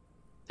go.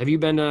 Have you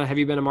been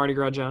to Mardi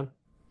Gras, John?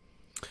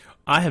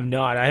 I have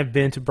not. I have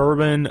been to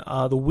Bourbon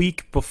the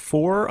week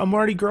before a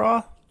Mardi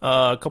Gras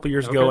a couple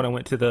years ago, and I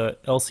went to the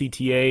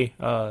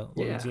LCTA,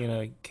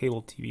 Louisiana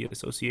Cable TV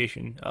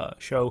Association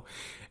show,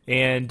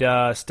 and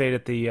stayed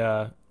at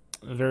the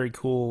very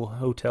cool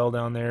hotel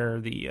down there,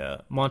 the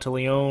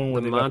Monteleone,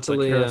 where they got the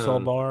carousel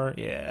bar.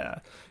 Yeah.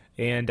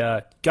 And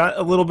got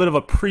a little bit of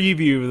a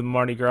preview of the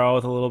Mardi Gras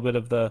with a little bit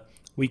of the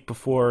week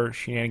before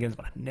shenanigans,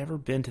 but I've never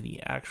been to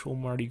the actual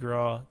Mardi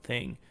Gras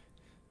thing.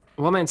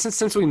 Well, man,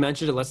 since we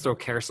mentioned it, let's throw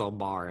Carousel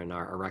Bar in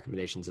our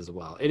recommendations as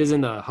well. It is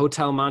in the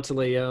Hotel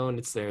Monteleone.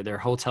 It's their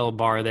hotel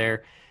bar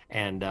there,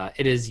 and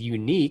it is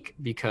unique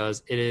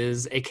because it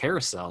is a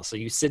carousel. So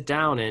you sit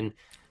down and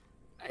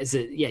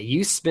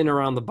you spin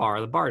around the bar.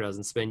 The bar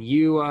doesn't spin.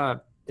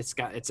 It's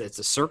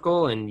a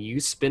circle, and you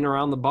spin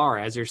around the bar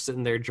as you're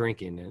sitting there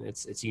drinking, and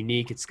it's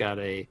unique. It's got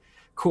a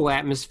cool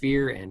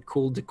atmosphere and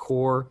cool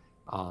decor,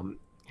 and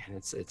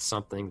it's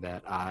something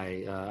that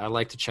I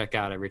like to check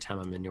out every time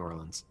I'm in New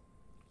Orleans.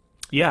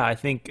 Yeah, I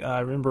think I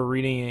remember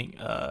reading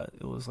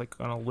it was like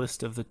on a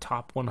list of the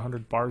top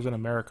 100 bars in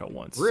America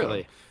once.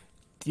 Really? So,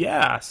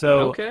 yeah.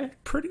 So okay.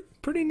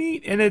 Pretty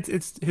neat, and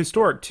it's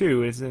historic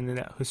too. It's in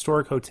a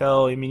historic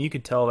hotel. I mean, you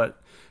could tell that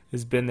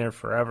it's been there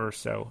forever.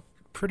 So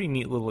pretty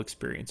neat little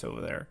experience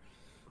over there.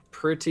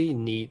 Pretty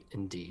neat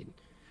indeed.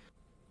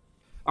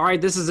 All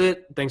right, this is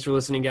it. Thanks for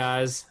listening,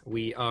 guys.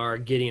 We are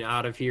getting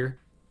out of here.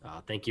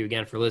 Thank you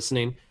again for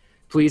listening.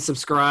 Please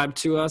subscribe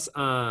to us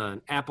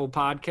on Apple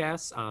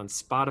Podcasts, on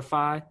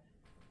Spotify.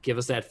 Give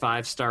us that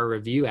 5-star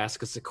review.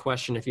 Ask us a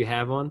question if you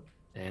have one.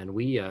 And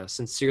we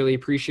sincerely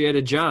appreciate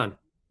it. John,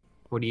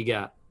 what do you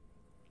got?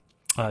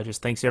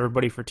 Just thanks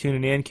everybody for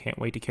tuning in. Can't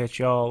wait to catch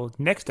y'all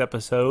next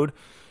episode.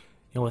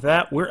 And with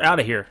that, we're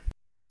out of here.